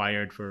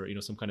acquired for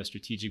some kind of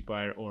strategic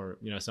buyer or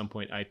at some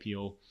point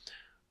IPO.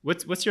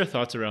 What's your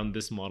thoughts around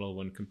this model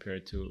when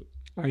compared to?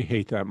 I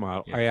hate that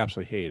model. Yeah. I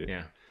absolutely hate it.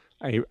 Yeah.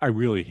 I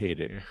really hate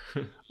it.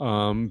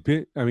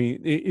 It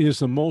is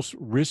the most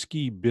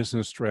risky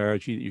business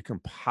strategy that you can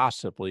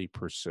possibly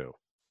pursue.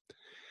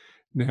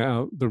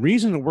 Now, the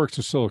reason it works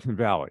in Silicon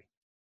Valley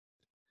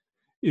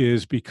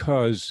is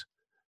because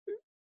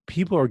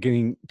people are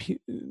getting,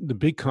 the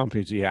big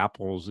companies, the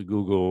Apples, the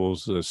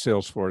Googles, the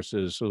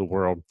Salesforces of the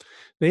world,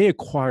 they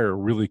acquire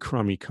really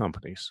crummy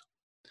companies.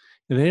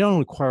 And they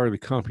don't acquire the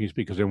companies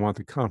because they want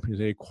the companies.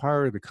 They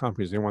acquire the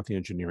companies, they want the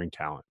engineering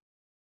talent.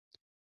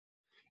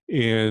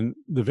 And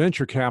the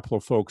venture capital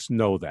folks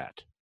know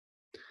that.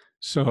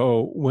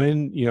 So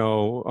when,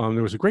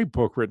 there was a great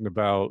book written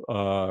about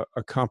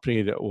a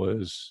company that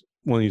was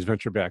one of these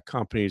venture-backed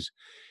companies,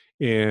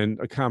 and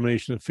a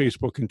combination of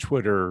Facebook and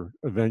Twitter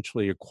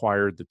eventually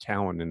acquired the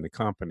talent in the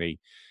company.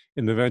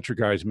 And the venture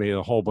guys made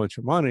a whole bunch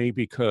of money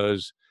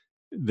because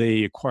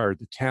they acquired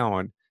the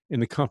talent,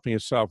 and the company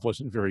itself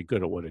wasn't very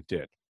good at what it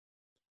did.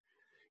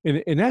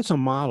 And that's a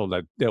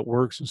model that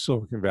works in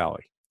Silicon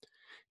Valley.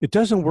 It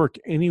doesn't work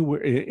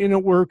anywhere, and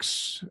it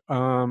works.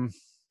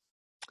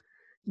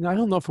 I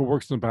don't know if it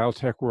works in the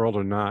biotech world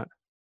or not.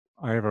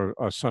 I have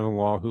a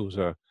son-in-law who's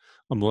a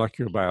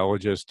molecular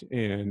biologist,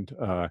 and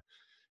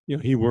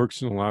he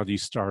works in a lot of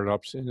these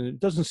startups, and it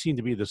doesn't seem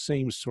to be the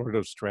same sort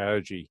of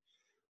strategy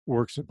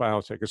works in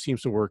biotech. It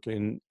seems to work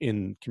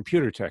in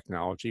computer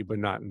technology, but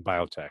not in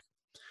biotech.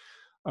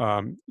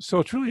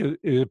 So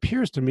it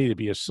appears to me to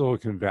be a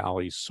Silicon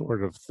Valley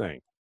sort of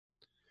thing.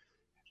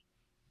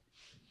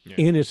 Yeah.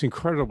 And it's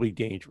incredibly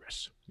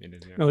dangerous. It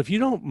is, yeah. Now, if you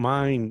don't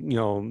mind,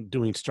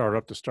 doing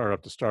startup to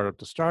startup to startup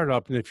to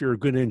startup, and if you're a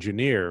good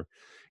engineer,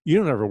 you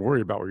don't ever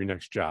worry about where your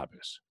next job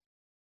is.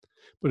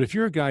 But if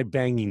you're a guy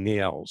banging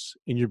nails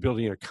and you're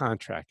building a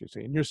contractor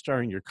and you're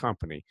starting your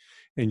company,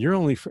 and you're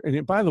only,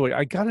 and by the way,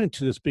 I got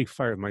into this big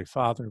fight with my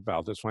father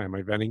about this when I had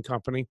my vending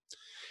company,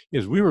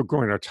 is we were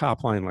growing our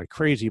top line like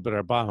crazy, but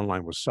our bottom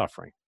line was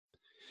suffering.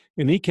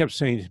 And he kept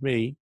saying to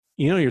me,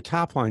 your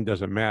top line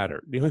doesn't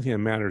matter. The only thing that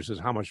matters is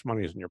how much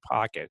money is in your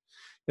pocket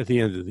at the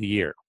end of the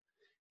year.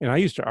 And I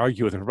used to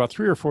argue with him for about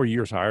 3 or 4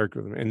 years. I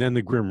argued with him, and then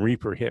the Grim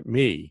Reaper hit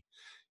me.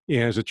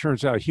 And as it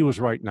turns out, he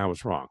was right and I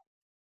was wrong.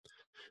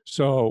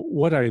 So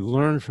what I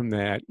learned from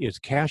that is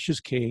cash is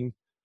king.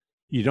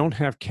 You don't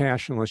have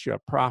cash unless you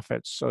have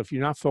profits. So if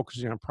you're not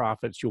focusing on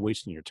profits, you're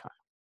wasting your time.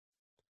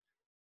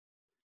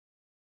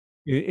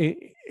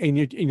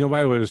 And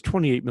by the way, there's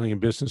 28 million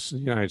businesses in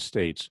the United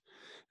States,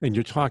 and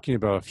you're talking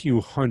about a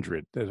few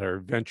hundred that are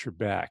venture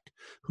backed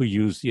who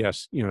use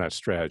that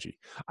strategy.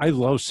 I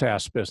love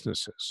SaaS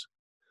businesses,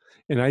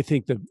 and I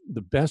think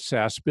the best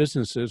SaaS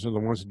businesses are the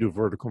ones that do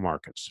vertical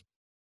markets.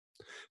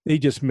 They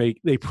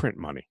print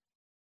money.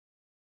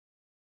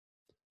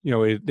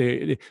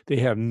 They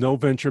have no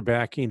venture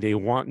backing. They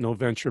want no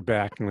venture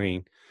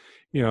backing.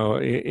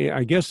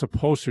 I guess the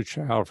poster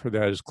child for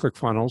that is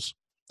ClickFunnels,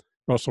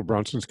 Russell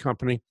Brunson's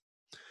company.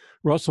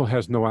 Russell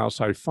has no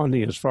outside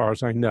funding as far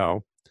as I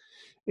know.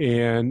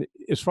 And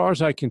as far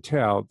as I can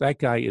tell, that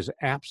guy is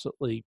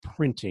absolutely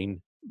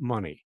printing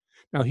money.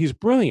 Now, he's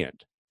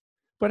brilliant,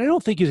 but I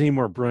don't think he's any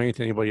more brilliant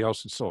than anybody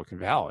else in Silicon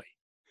Valley.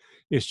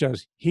 It's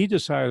just he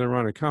decided to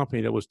run a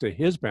company that was to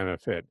his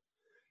benefit,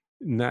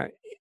 not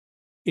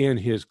in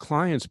his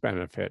client's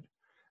benefit,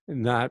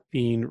 not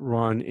being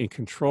run and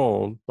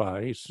controlled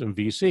by some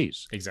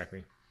VCs.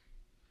 Exactly.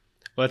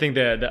 Well, I think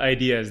the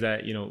idea is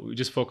that, we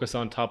just focus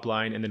on top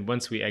line, and then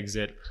once we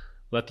exit,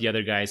 let the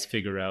other guys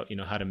figure out,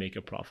 how to make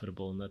it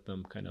profitable, and let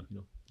them kind of,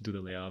 do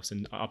the layoffs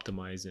and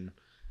optimize and,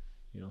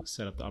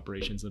 set up the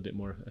operations a bit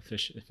more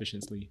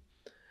efficiently.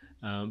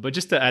 But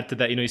just to add to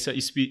that,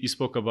 you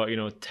spoke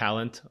about,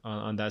 talent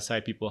on that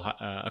side. People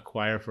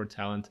acquire for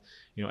talent.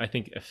 I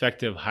think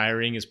effective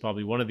hiring is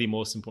probably one of the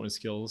most important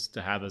skills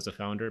to have as a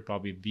founder,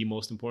 probably the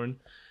most important.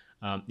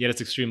 Yet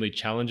it's extremely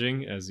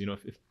challenging, as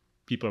if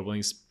people are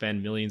willing to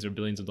spend millions or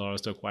billions of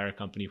dollars to acquire a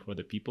company for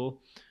the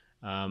people.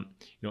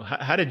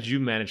 How did you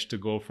manage to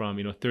go from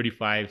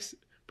 35%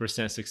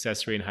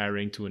 success rate in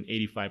hiring to an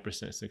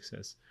 85%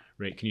 success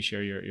rate? Can you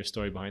share your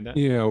story behind that?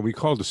 Yeah, we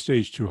call it the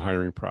stage 2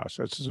 hiring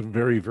process. It's a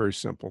very, very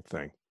simple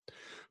thing.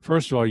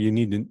 First of all,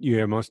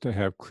 you must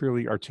have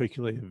clearly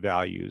articulated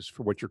values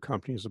for what your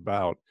company is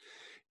about,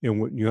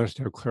 and you must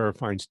have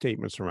clarifying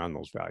statements around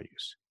those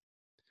values.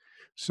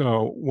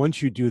 So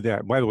once you do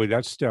that, by the way,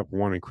 that's step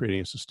 1 in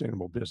creating a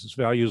sustainable business.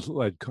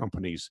 Values-led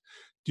companies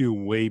do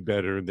way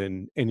better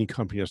than any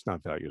company that's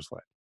not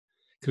values-led,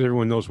 because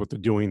everyone knows what they're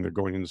doing. They're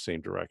going in the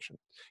same direction,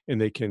 and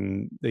they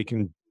can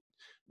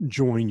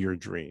join your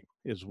dream,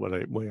 is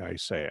way I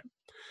say it.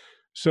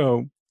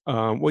 So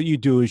what you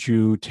do is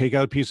you take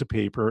out a piece of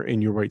paper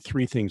and you write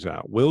 3 things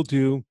out: will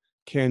do,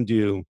 can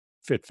do,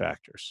 fit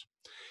factors.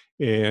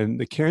 And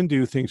the can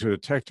do things are the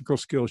technical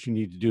skills you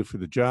need to do for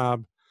the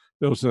job.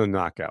 Those are the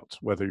knockouts.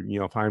 Whether,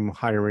 if I'm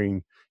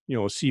hiring,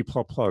 a C++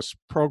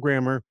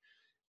 programmer,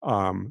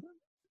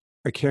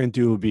 a can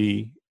do would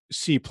be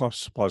C++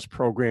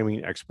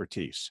 programming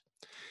expertise.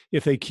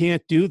 If they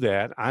can't do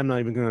that, I'm not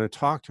even going to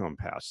talk to them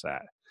past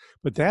that.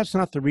 But that's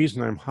not the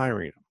reason I'm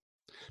hiring them,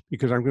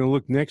 because I'm going to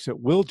look next at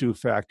will do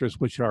factors,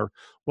 which are,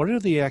 what are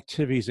the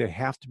activities they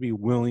have to be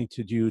willing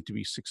to do to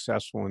be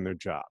successful in their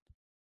job?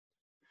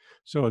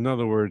 So in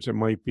other words, it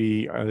might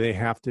be they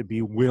have to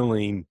be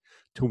willing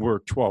to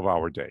work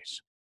 12-hour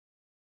days,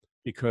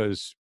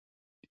 because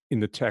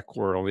in the tech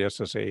world, the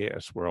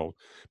SaaS world,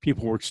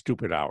 people work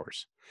stupid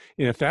hours.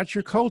 And if that's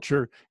your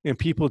culture and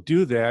people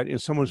do that,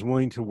 and someone's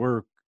willing to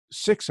work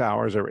 6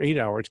 hours or 8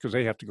 hours because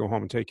they have to go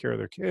home and take care of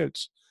their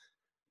kids,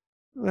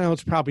 well,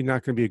 it's probably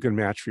not going to be a good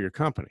match for your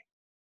company.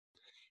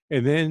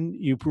 And then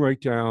you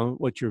break down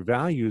what your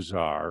values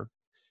are.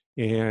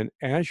 And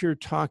as you're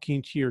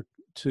talking to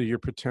to your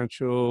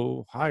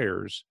potential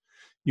hires,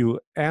 you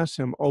ask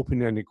them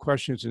open-ended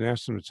questions and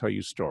ask them to tell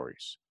you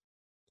stories.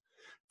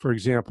 For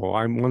example,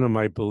 one of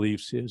my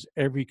beliefs is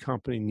every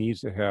company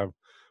needs to have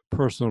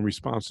personal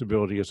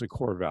responsibility as a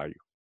core value.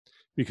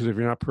 Because if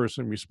you're not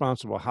personally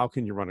responsible, how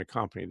can you run a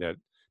company that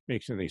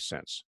makes any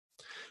sense?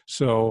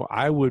 So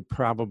I would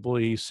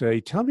probably say,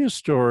 tell me a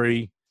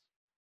story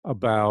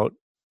about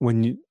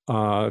when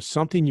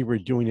something you were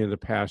doing in the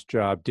past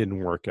job didn't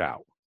work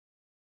out,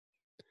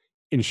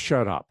 and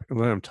shut up and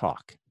let them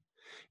talk.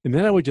 And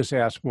then I would just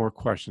ask more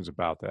questions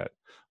about that.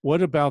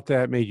 What about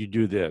that made you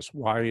do this?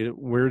 Why?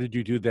 Where did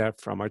you do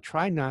that from? I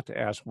try not to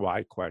ask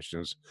why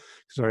questions,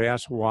 because I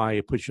ask why,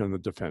 it puts you on the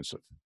defensive.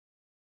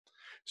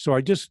 So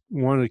I just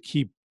want to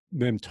keep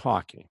them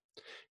talking.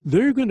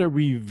 They're going to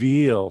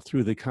reveal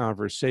through the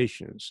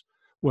conversations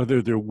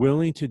whether they're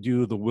willing to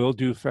do the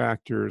will-do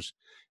factors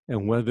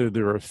and whether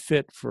they're a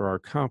fit for our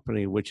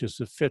company, which is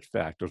the fit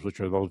factors, which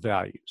are those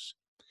values.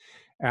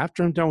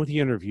 After I'm done with the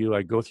interview,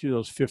 I go through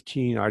those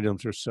 15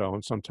 items or so,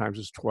 and sometimes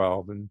it's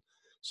 12 and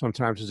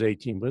sometimes it's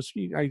 18, but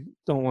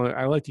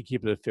I like to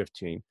keep it at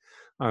 15.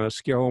 On a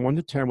scale of 1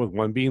 to 10, with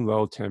 1 being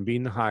low, 10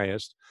 being the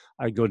highest,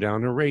 I go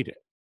down and rate it.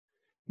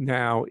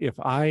 Now, if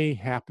I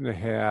happen to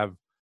have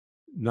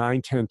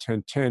 9, 10,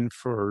 10, 10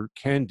 for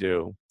can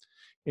do,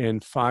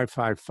 and 5,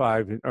 5,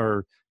 5,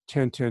 or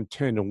 10, 10,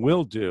 10 and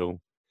will do,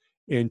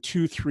 and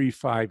 2, 3,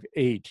 5,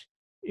 8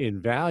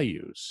 in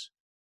values,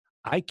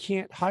 I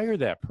can't hire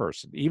that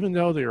person, even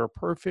though they're a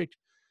perfect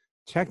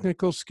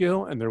technical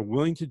skill and they're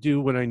willing to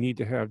do what I need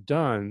to have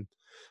done,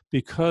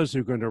 because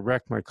they're going to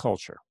wreck my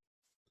culture.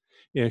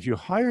 And if you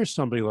hire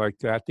somebody like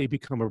that, they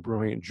become a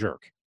brilliant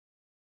jerk.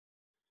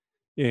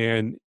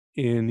 And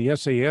in the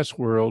SAS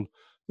world,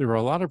 there are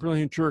a lot of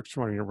brilliant jerks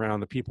running around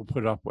that people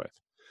put up with.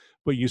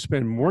 But you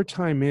spend more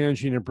time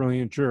managing a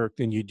brilliant jerk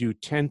than you do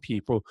 10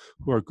 people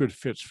who are good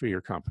fits for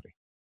your company.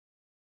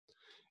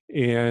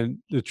 And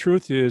the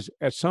truth is,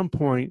 at some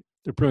point,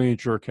 the brilliant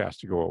jerk has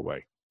to go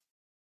away.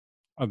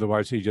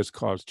 Otherwise, he just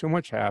caused too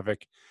much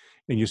havoc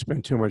and you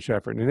spend too much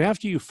effort. And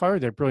after you fire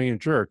that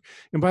brilliant jerk,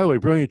 and by the way,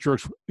 brilliant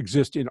jerks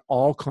exist in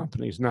all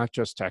companies, not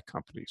just tech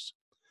companies.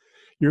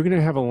 You're going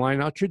to have a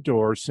line out your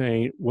door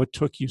saying, what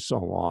took you so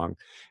long?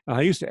 And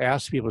I used to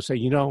ask people, say,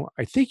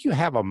 I think you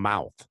have a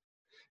mouth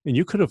and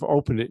you could have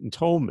opened it and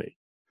told me,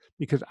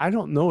 because I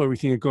don't know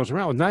everything that goes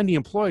around. With 90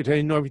 employees, I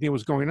didn't know everything that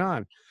was going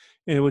on.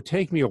 And it would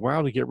take me a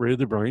while to get rid of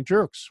the brilliant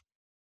jerks,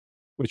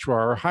 which were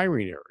our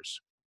hiring errors.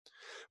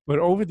 But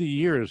over the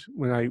years,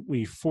 when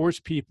we force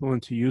people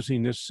into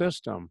using this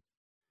system,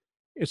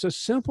 it's a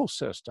simple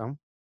system,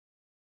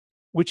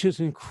 which is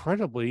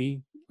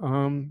incredibly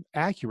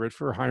accurate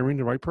for hiring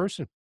the right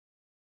person.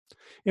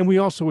 And we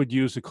also would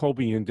use the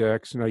Colby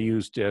Index, and I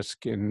use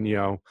DISC, and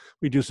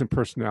we do some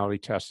personality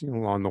testing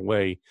along the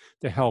way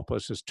to help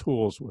us as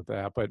tools with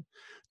that. But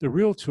the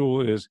real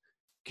tool is,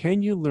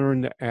 can you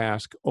learn to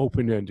ask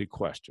open-ended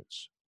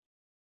questions?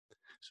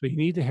 So you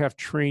need to have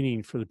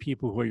training for the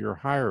people who are your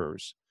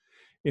hirers.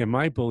 And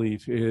my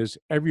belief is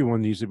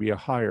everyone needs to be a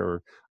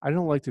hirer. I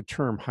don't like the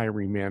term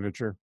hiring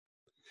manager,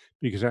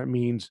 because that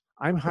means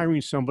I'm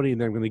hiring somebody and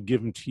then I'm going to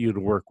give them to you to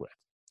work with.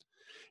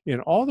 And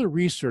all the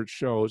research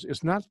shows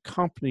it's not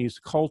company's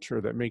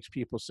culture that makes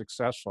people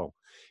successful.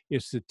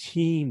 It's the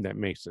team that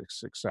makes it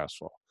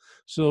successful.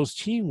 So those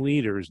team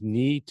leaders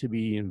need to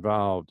be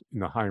involved in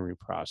the hiring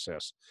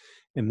process.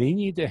 And they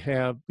need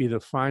to be the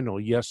final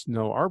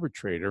yes-no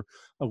arbitrator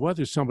of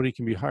whether somebody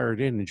can be hired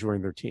in and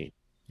join their team.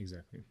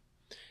 Exactly.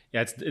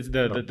 Yeah, it's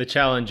the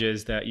challenge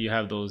is that you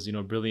have those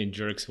brilliant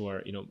jerks who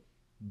are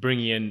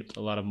bringing in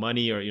a lot of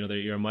money, or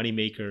you're a money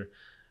maker,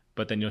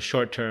 but then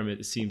short term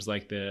it seems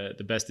like the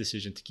best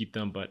decision to keep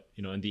them, but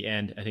in the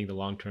end I think the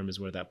long term is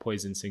where that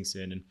poison sinks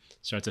in and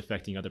starts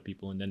affecting other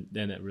people, and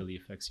then it really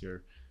affects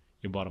your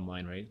bottom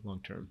line, right, long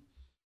term.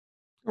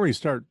 Or you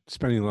start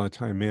spending a lot of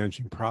time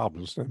managing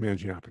problems, not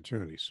managing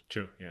opportunities.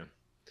 True. Yeah.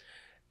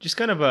 Just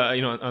kind of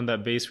on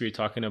that base where you're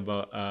talking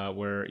about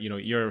where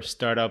you're a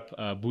startup,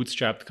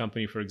 bootstrapped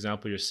company, for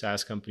example, your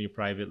SaaS company,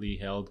 privately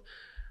held.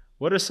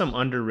 What are some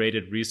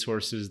underrated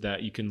resources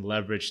that you can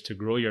leverage to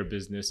grow your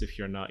business if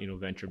you're not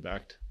venture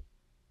backed?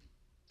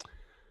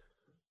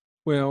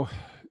 Well,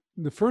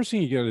 the first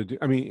thing you got to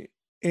do,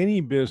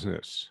 any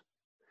business,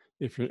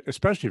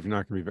 especially if you're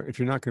not going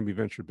to be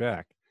venture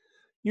backed,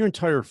 your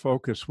entire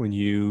focus when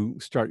you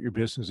start your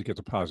business is to get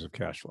the positive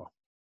cash flow,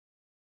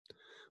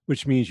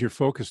 which means your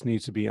focus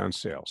needs to be on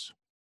sales,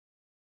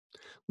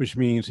 which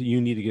means that you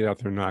need to get out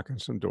there and knock on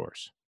some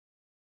doors.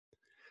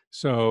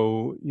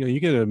 So, you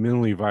get a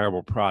minimally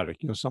viable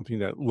product, something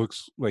that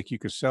looks like you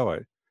could sell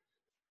it.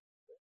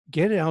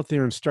 Get it out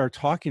there and start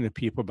talking to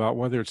people about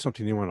whether it's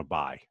something they want to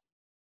buy.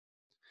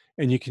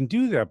 And you can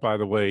do that, by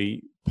the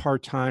way,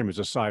 part-time as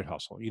a side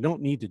hustle. You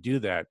don't need to do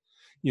that,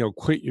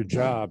 quit your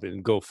job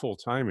and go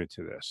full-time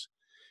into this.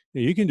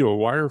 You can do a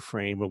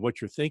wireframe of what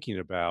you're thinking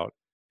about,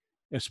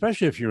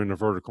 especially if you're in a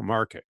vertical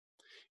market.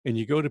 And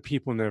you go to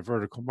people in that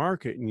vertical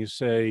market and you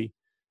say,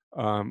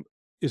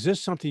 is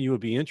this something you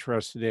would be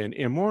interested in?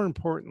 And more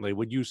importantly,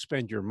 would you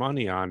spend your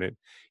money on it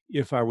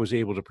if I was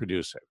able to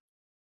produce it?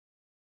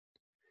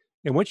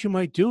 And what you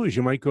might do is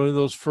you might go to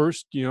those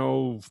first, 3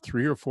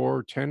 or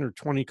 4, 10 or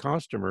 20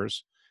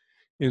 customers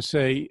and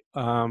say,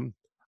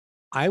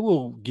 I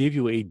will give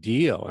you a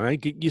deal.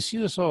 And you see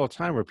this all the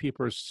time where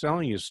people are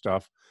selling you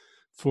stuff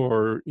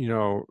for,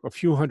 a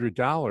few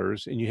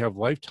 $100s and you have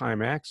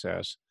lifetime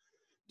access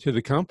to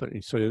the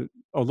company. So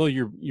although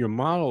your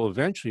model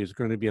eventually is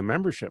going to be a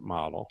membership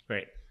model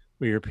Right.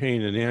 where you're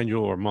paying an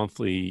annual or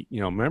monthly,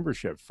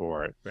 membership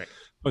for it, Right.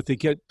 but to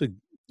get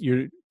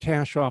your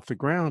cash off the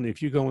ground,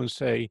 if you go and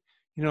say,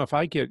 if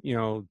I get,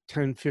 $10,000,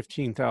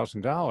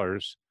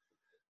 $15,000,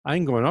 I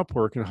can go on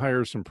Upwork and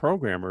hire some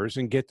programmers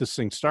and get this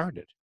thing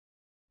started.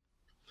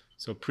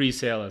 So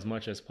pre-sale as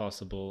much as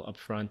possible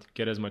upfront,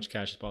 get as much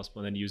cash as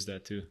possible, and then use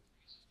that too.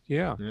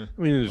 Yeah. Yeah.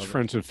 I mean, there's Love it.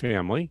 friends and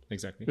family.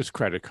 Exactly. There's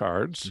credit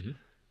cards. Mhm.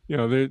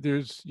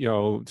 There's,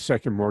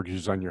 second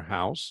mortgages on your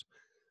house.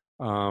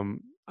 I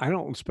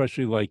don't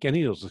especially like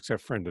any of those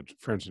except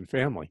friends and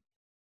family.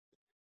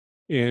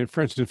 And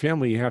friends and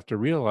family, you have to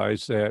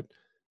realize that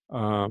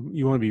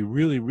you want to be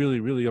really, really,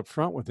 really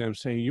upfront with them,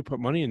 saying you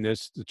put money in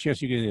this, the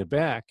chance of getting it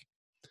back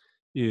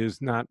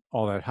is not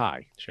all that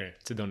high. Sure.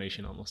 It's a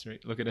donation almost, right?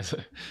 Look at it.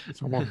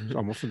 It's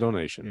almost a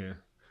donation.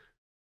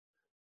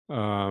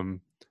 Yeah.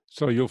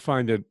 So you'll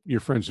find that your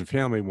friends and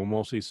family will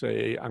mostly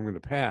say, I'm going to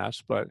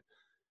pass, but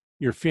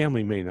your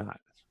family may not.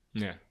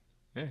 Yeah.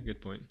 Yeah.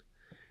 Good point.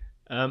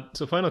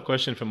 So final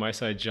question from my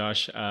side,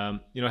 Josh. I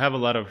have a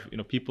lot of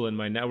people in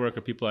my network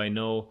or people I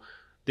know.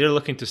 They're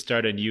looking to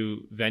start a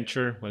new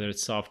venture, whether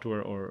it's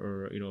software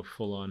or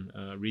full on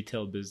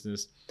retail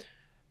business.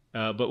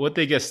 But what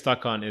they get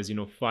stuck on is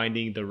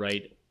finding the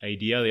right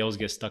idea. They always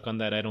get stuck on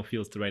that. I don't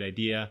feel it's the right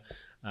idea.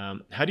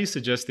 How do you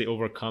suggest they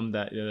overcome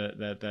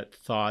that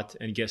thought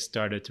and get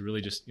started to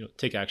really just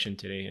take action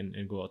today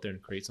and go out there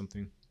and create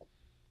something?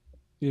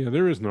 Yeah,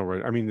 there is no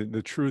right. I mean,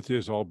 the truth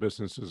is all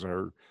businesses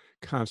are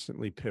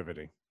constantly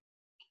pivoting.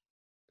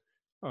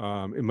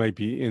 It might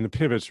be, and the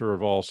pivots are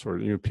of all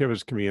sorts.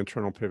 Pivots can be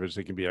internal pivots,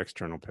 they can be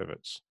external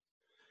pivots.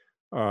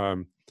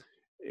 And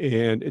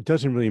it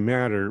doesn't really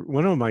matter.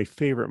 One of my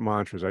favorite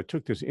mantras, I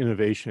took this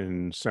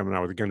innovation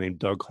seminar with a guy named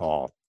Doug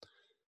Hall,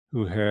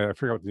 who I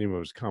forgot what the name of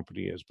his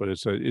company is, but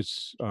he's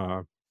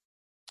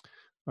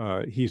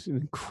an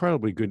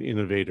incredibly good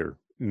innovator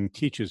and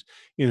teaches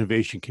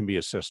innovation can be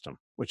a system,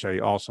 which I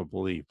also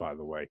believe, by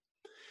the way.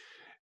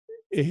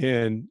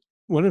 And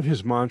one of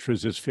his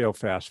mantras is fail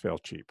fast, fail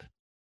cheap.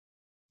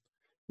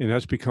 And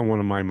that's become one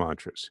of my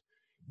mantras.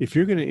 If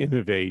you're going to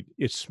innovate,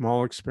 it's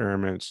small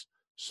experiments,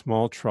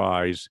 small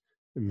tries,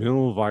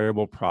 minimal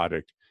viable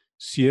product.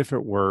 See if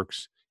it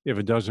works. If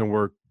it doesn't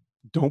work,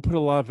 don't put a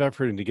lot of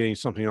effort into getting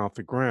something off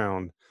the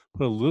ground.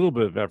 Put a little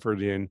bit of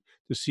effort in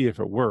to see if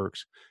it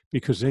works,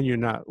 because then you're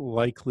not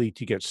likely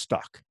to get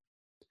stuck.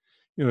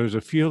 There's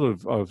a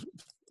field of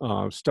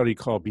study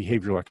called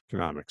behavioral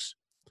economics.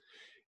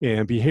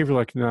 And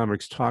behavioral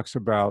economics talks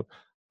about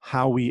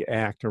how we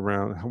act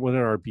around, what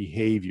are our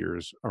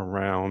behaviors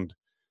around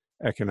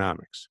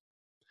economics.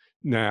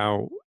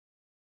 Now,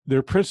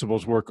 their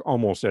principles work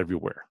almost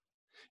everywhere.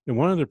 And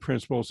one of the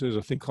principles is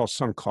a thing called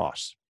sunk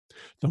costs.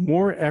 The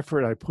more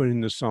effort I put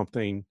into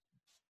something,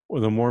 or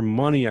the more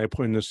money I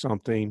put into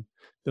something,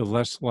 the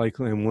less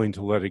likely I'm willing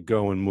to let it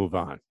go and move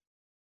on.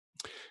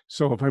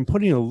 So if I'm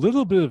putting a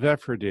little bit of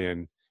effort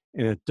in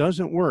and it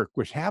doesn't work,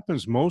 which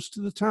happens most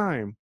of the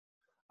time,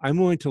 I'm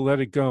willing to let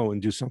it go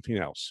and do something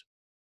else.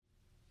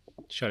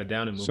 Shut it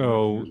down and move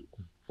on.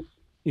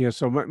 Yeah.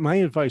 So my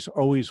advice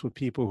always with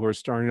people who are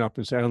starting up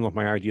and say, I don't know if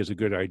my idea is a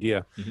good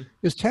idea,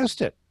 is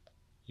test it.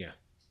 Yeah.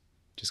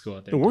 Just go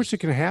out there. The worst that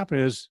can happen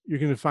is you're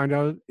going to find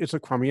out it's a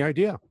crummy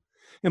idea.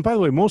 And by the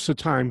way, most of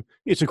the time,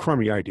 it's a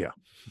crummy idea.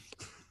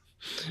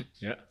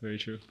 Yeah, very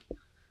true.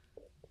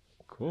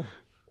 Cool.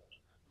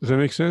 Does that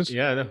make sense?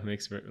 Yeah, that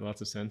makes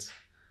lots of sense.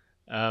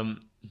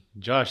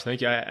 Josh,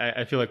 thank you.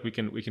 I feel like we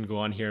can go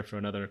on here for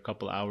another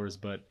couple hours,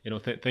 but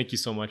thank you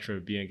so much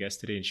for being a guest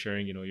today and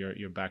sharing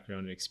your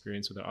background and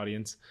experience with our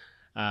audience.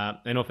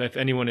 I know if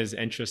anyone is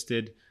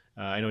interested,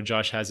 I know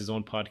Josh has his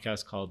own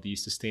podcast called the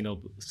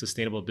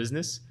Sustainable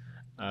Business.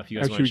 If you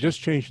guys actually, we just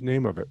changed the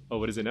name of it. Oh,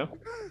 what is it now?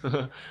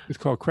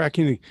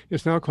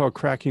 It's now called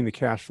Cracking the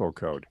Cash Flow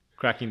Code.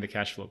 Cracking the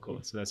Cash Flow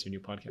Code. So that's your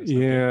new podcast.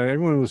 Yeah,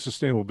 everyone with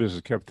sustainable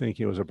business kept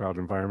thinking it was about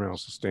environmental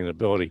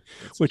sustainability,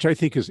 which I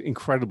think is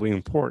incredibly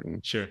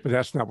important. Sure. But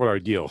that's not what I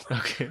deal.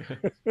 Okay.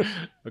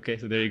 Okay,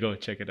 so there you go.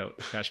 Check it out.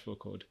 Cash Flow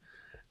Code.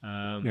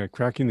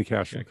 Cracking the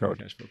Cash Flow Code.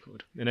 Cash Flow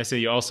Code. And I say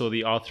you're also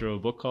the author of a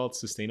book called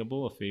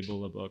Sustainable, a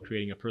fable about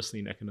creating a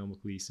personally and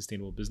economically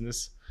sustainable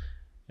business.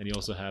 And you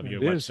also have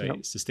your website,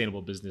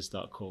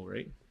 sustainablebusiness.co,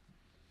 right?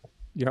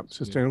 Yep,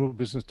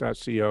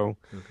 sustainablebusiness.co.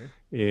 Okay.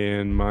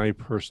 And my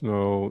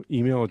personal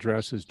email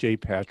address is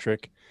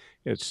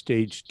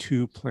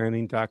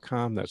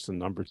jpatrick@stage2planning.com. That's the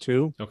number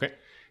 2. Okay.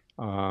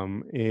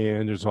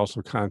 And there's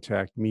also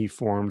contact me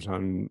forms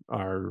on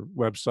our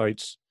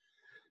websites.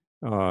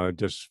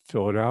 Just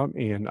fill it out.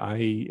 And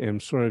I am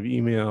sort of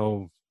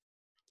email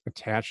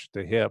attached at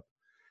the hip.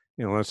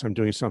 Unless I'm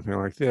doing something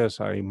like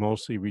this, I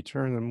mostly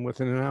return them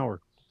within an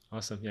hour.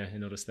 Awesome. Yeah, I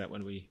noticed that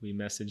when we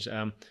messaged.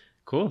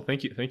 Cool.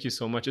 Thank you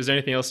so much. Is there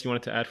anything else you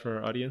wanted to add for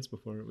our audience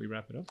before we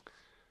wrap it up?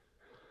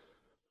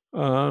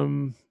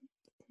 I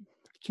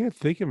can't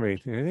think of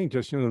anything. I think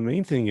just the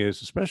main thing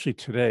is, especially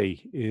today,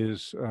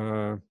 is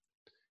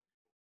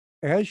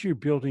as you're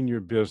building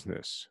your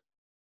business,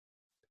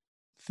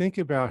 think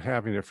about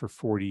having it for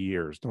 40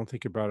 years. Don't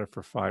think about it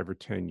for 5 or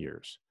 10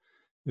 years.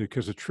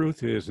 Because the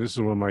truth is, this is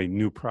one of my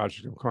new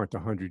projects. I'm calling it the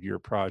 100-year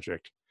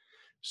project.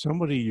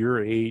 Somebody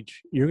your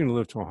age, you're going to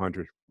live to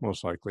 100,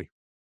 most likely.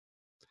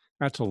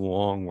 That's a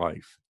long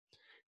life.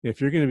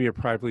 If you're going to be a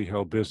privately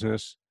held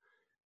business,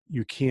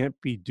 you can't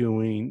be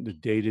doing the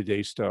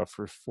day-to-day stuff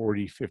for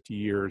 40, 50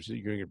 years that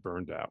you're going to get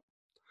burned out.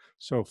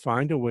 So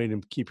find a way to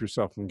keep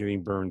yourself from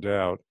getting burned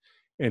out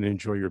and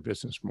enjoy your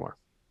business more.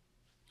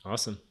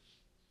 Awesome.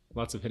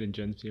 Lots of hidden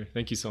gems here.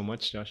 Thank you so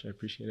much, Josh. I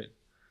appreciate it.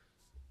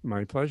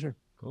 My pleasure.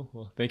 Cool.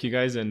 Well, thank you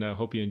guys, and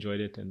hope you enjoyed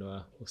it, and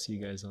we'll see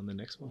you guys on the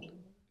next one.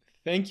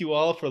 Thank you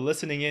all for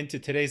listening in to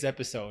today's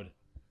episode.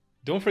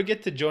 Don't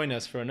forget to join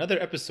us for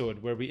another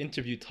episode where we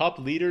interview top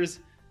leaders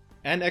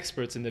and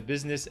experts in the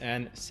business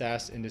and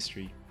SaaS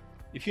industry.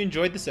 If you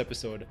enjoyed this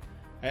episode,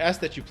 I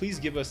ask that you please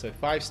give us a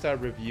 5-star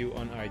review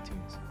on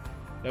iTunes.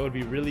 That would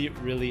be really,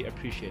 really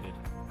appreciated.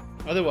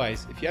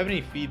 Otherwise, if you have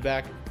any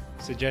feedback,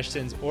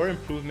 suggestions, or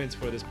improvements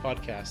for this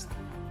podcast,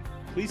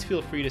 please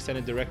feel free to send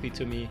it directly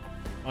to me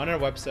on our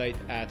website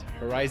at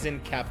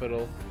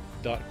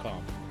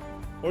horizoncapital.com,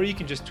 or you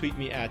can just tweet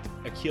me at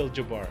Akil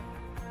Jabbar.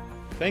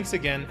 Thanks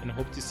again, and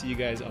hope to see you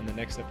guys on the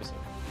next episode.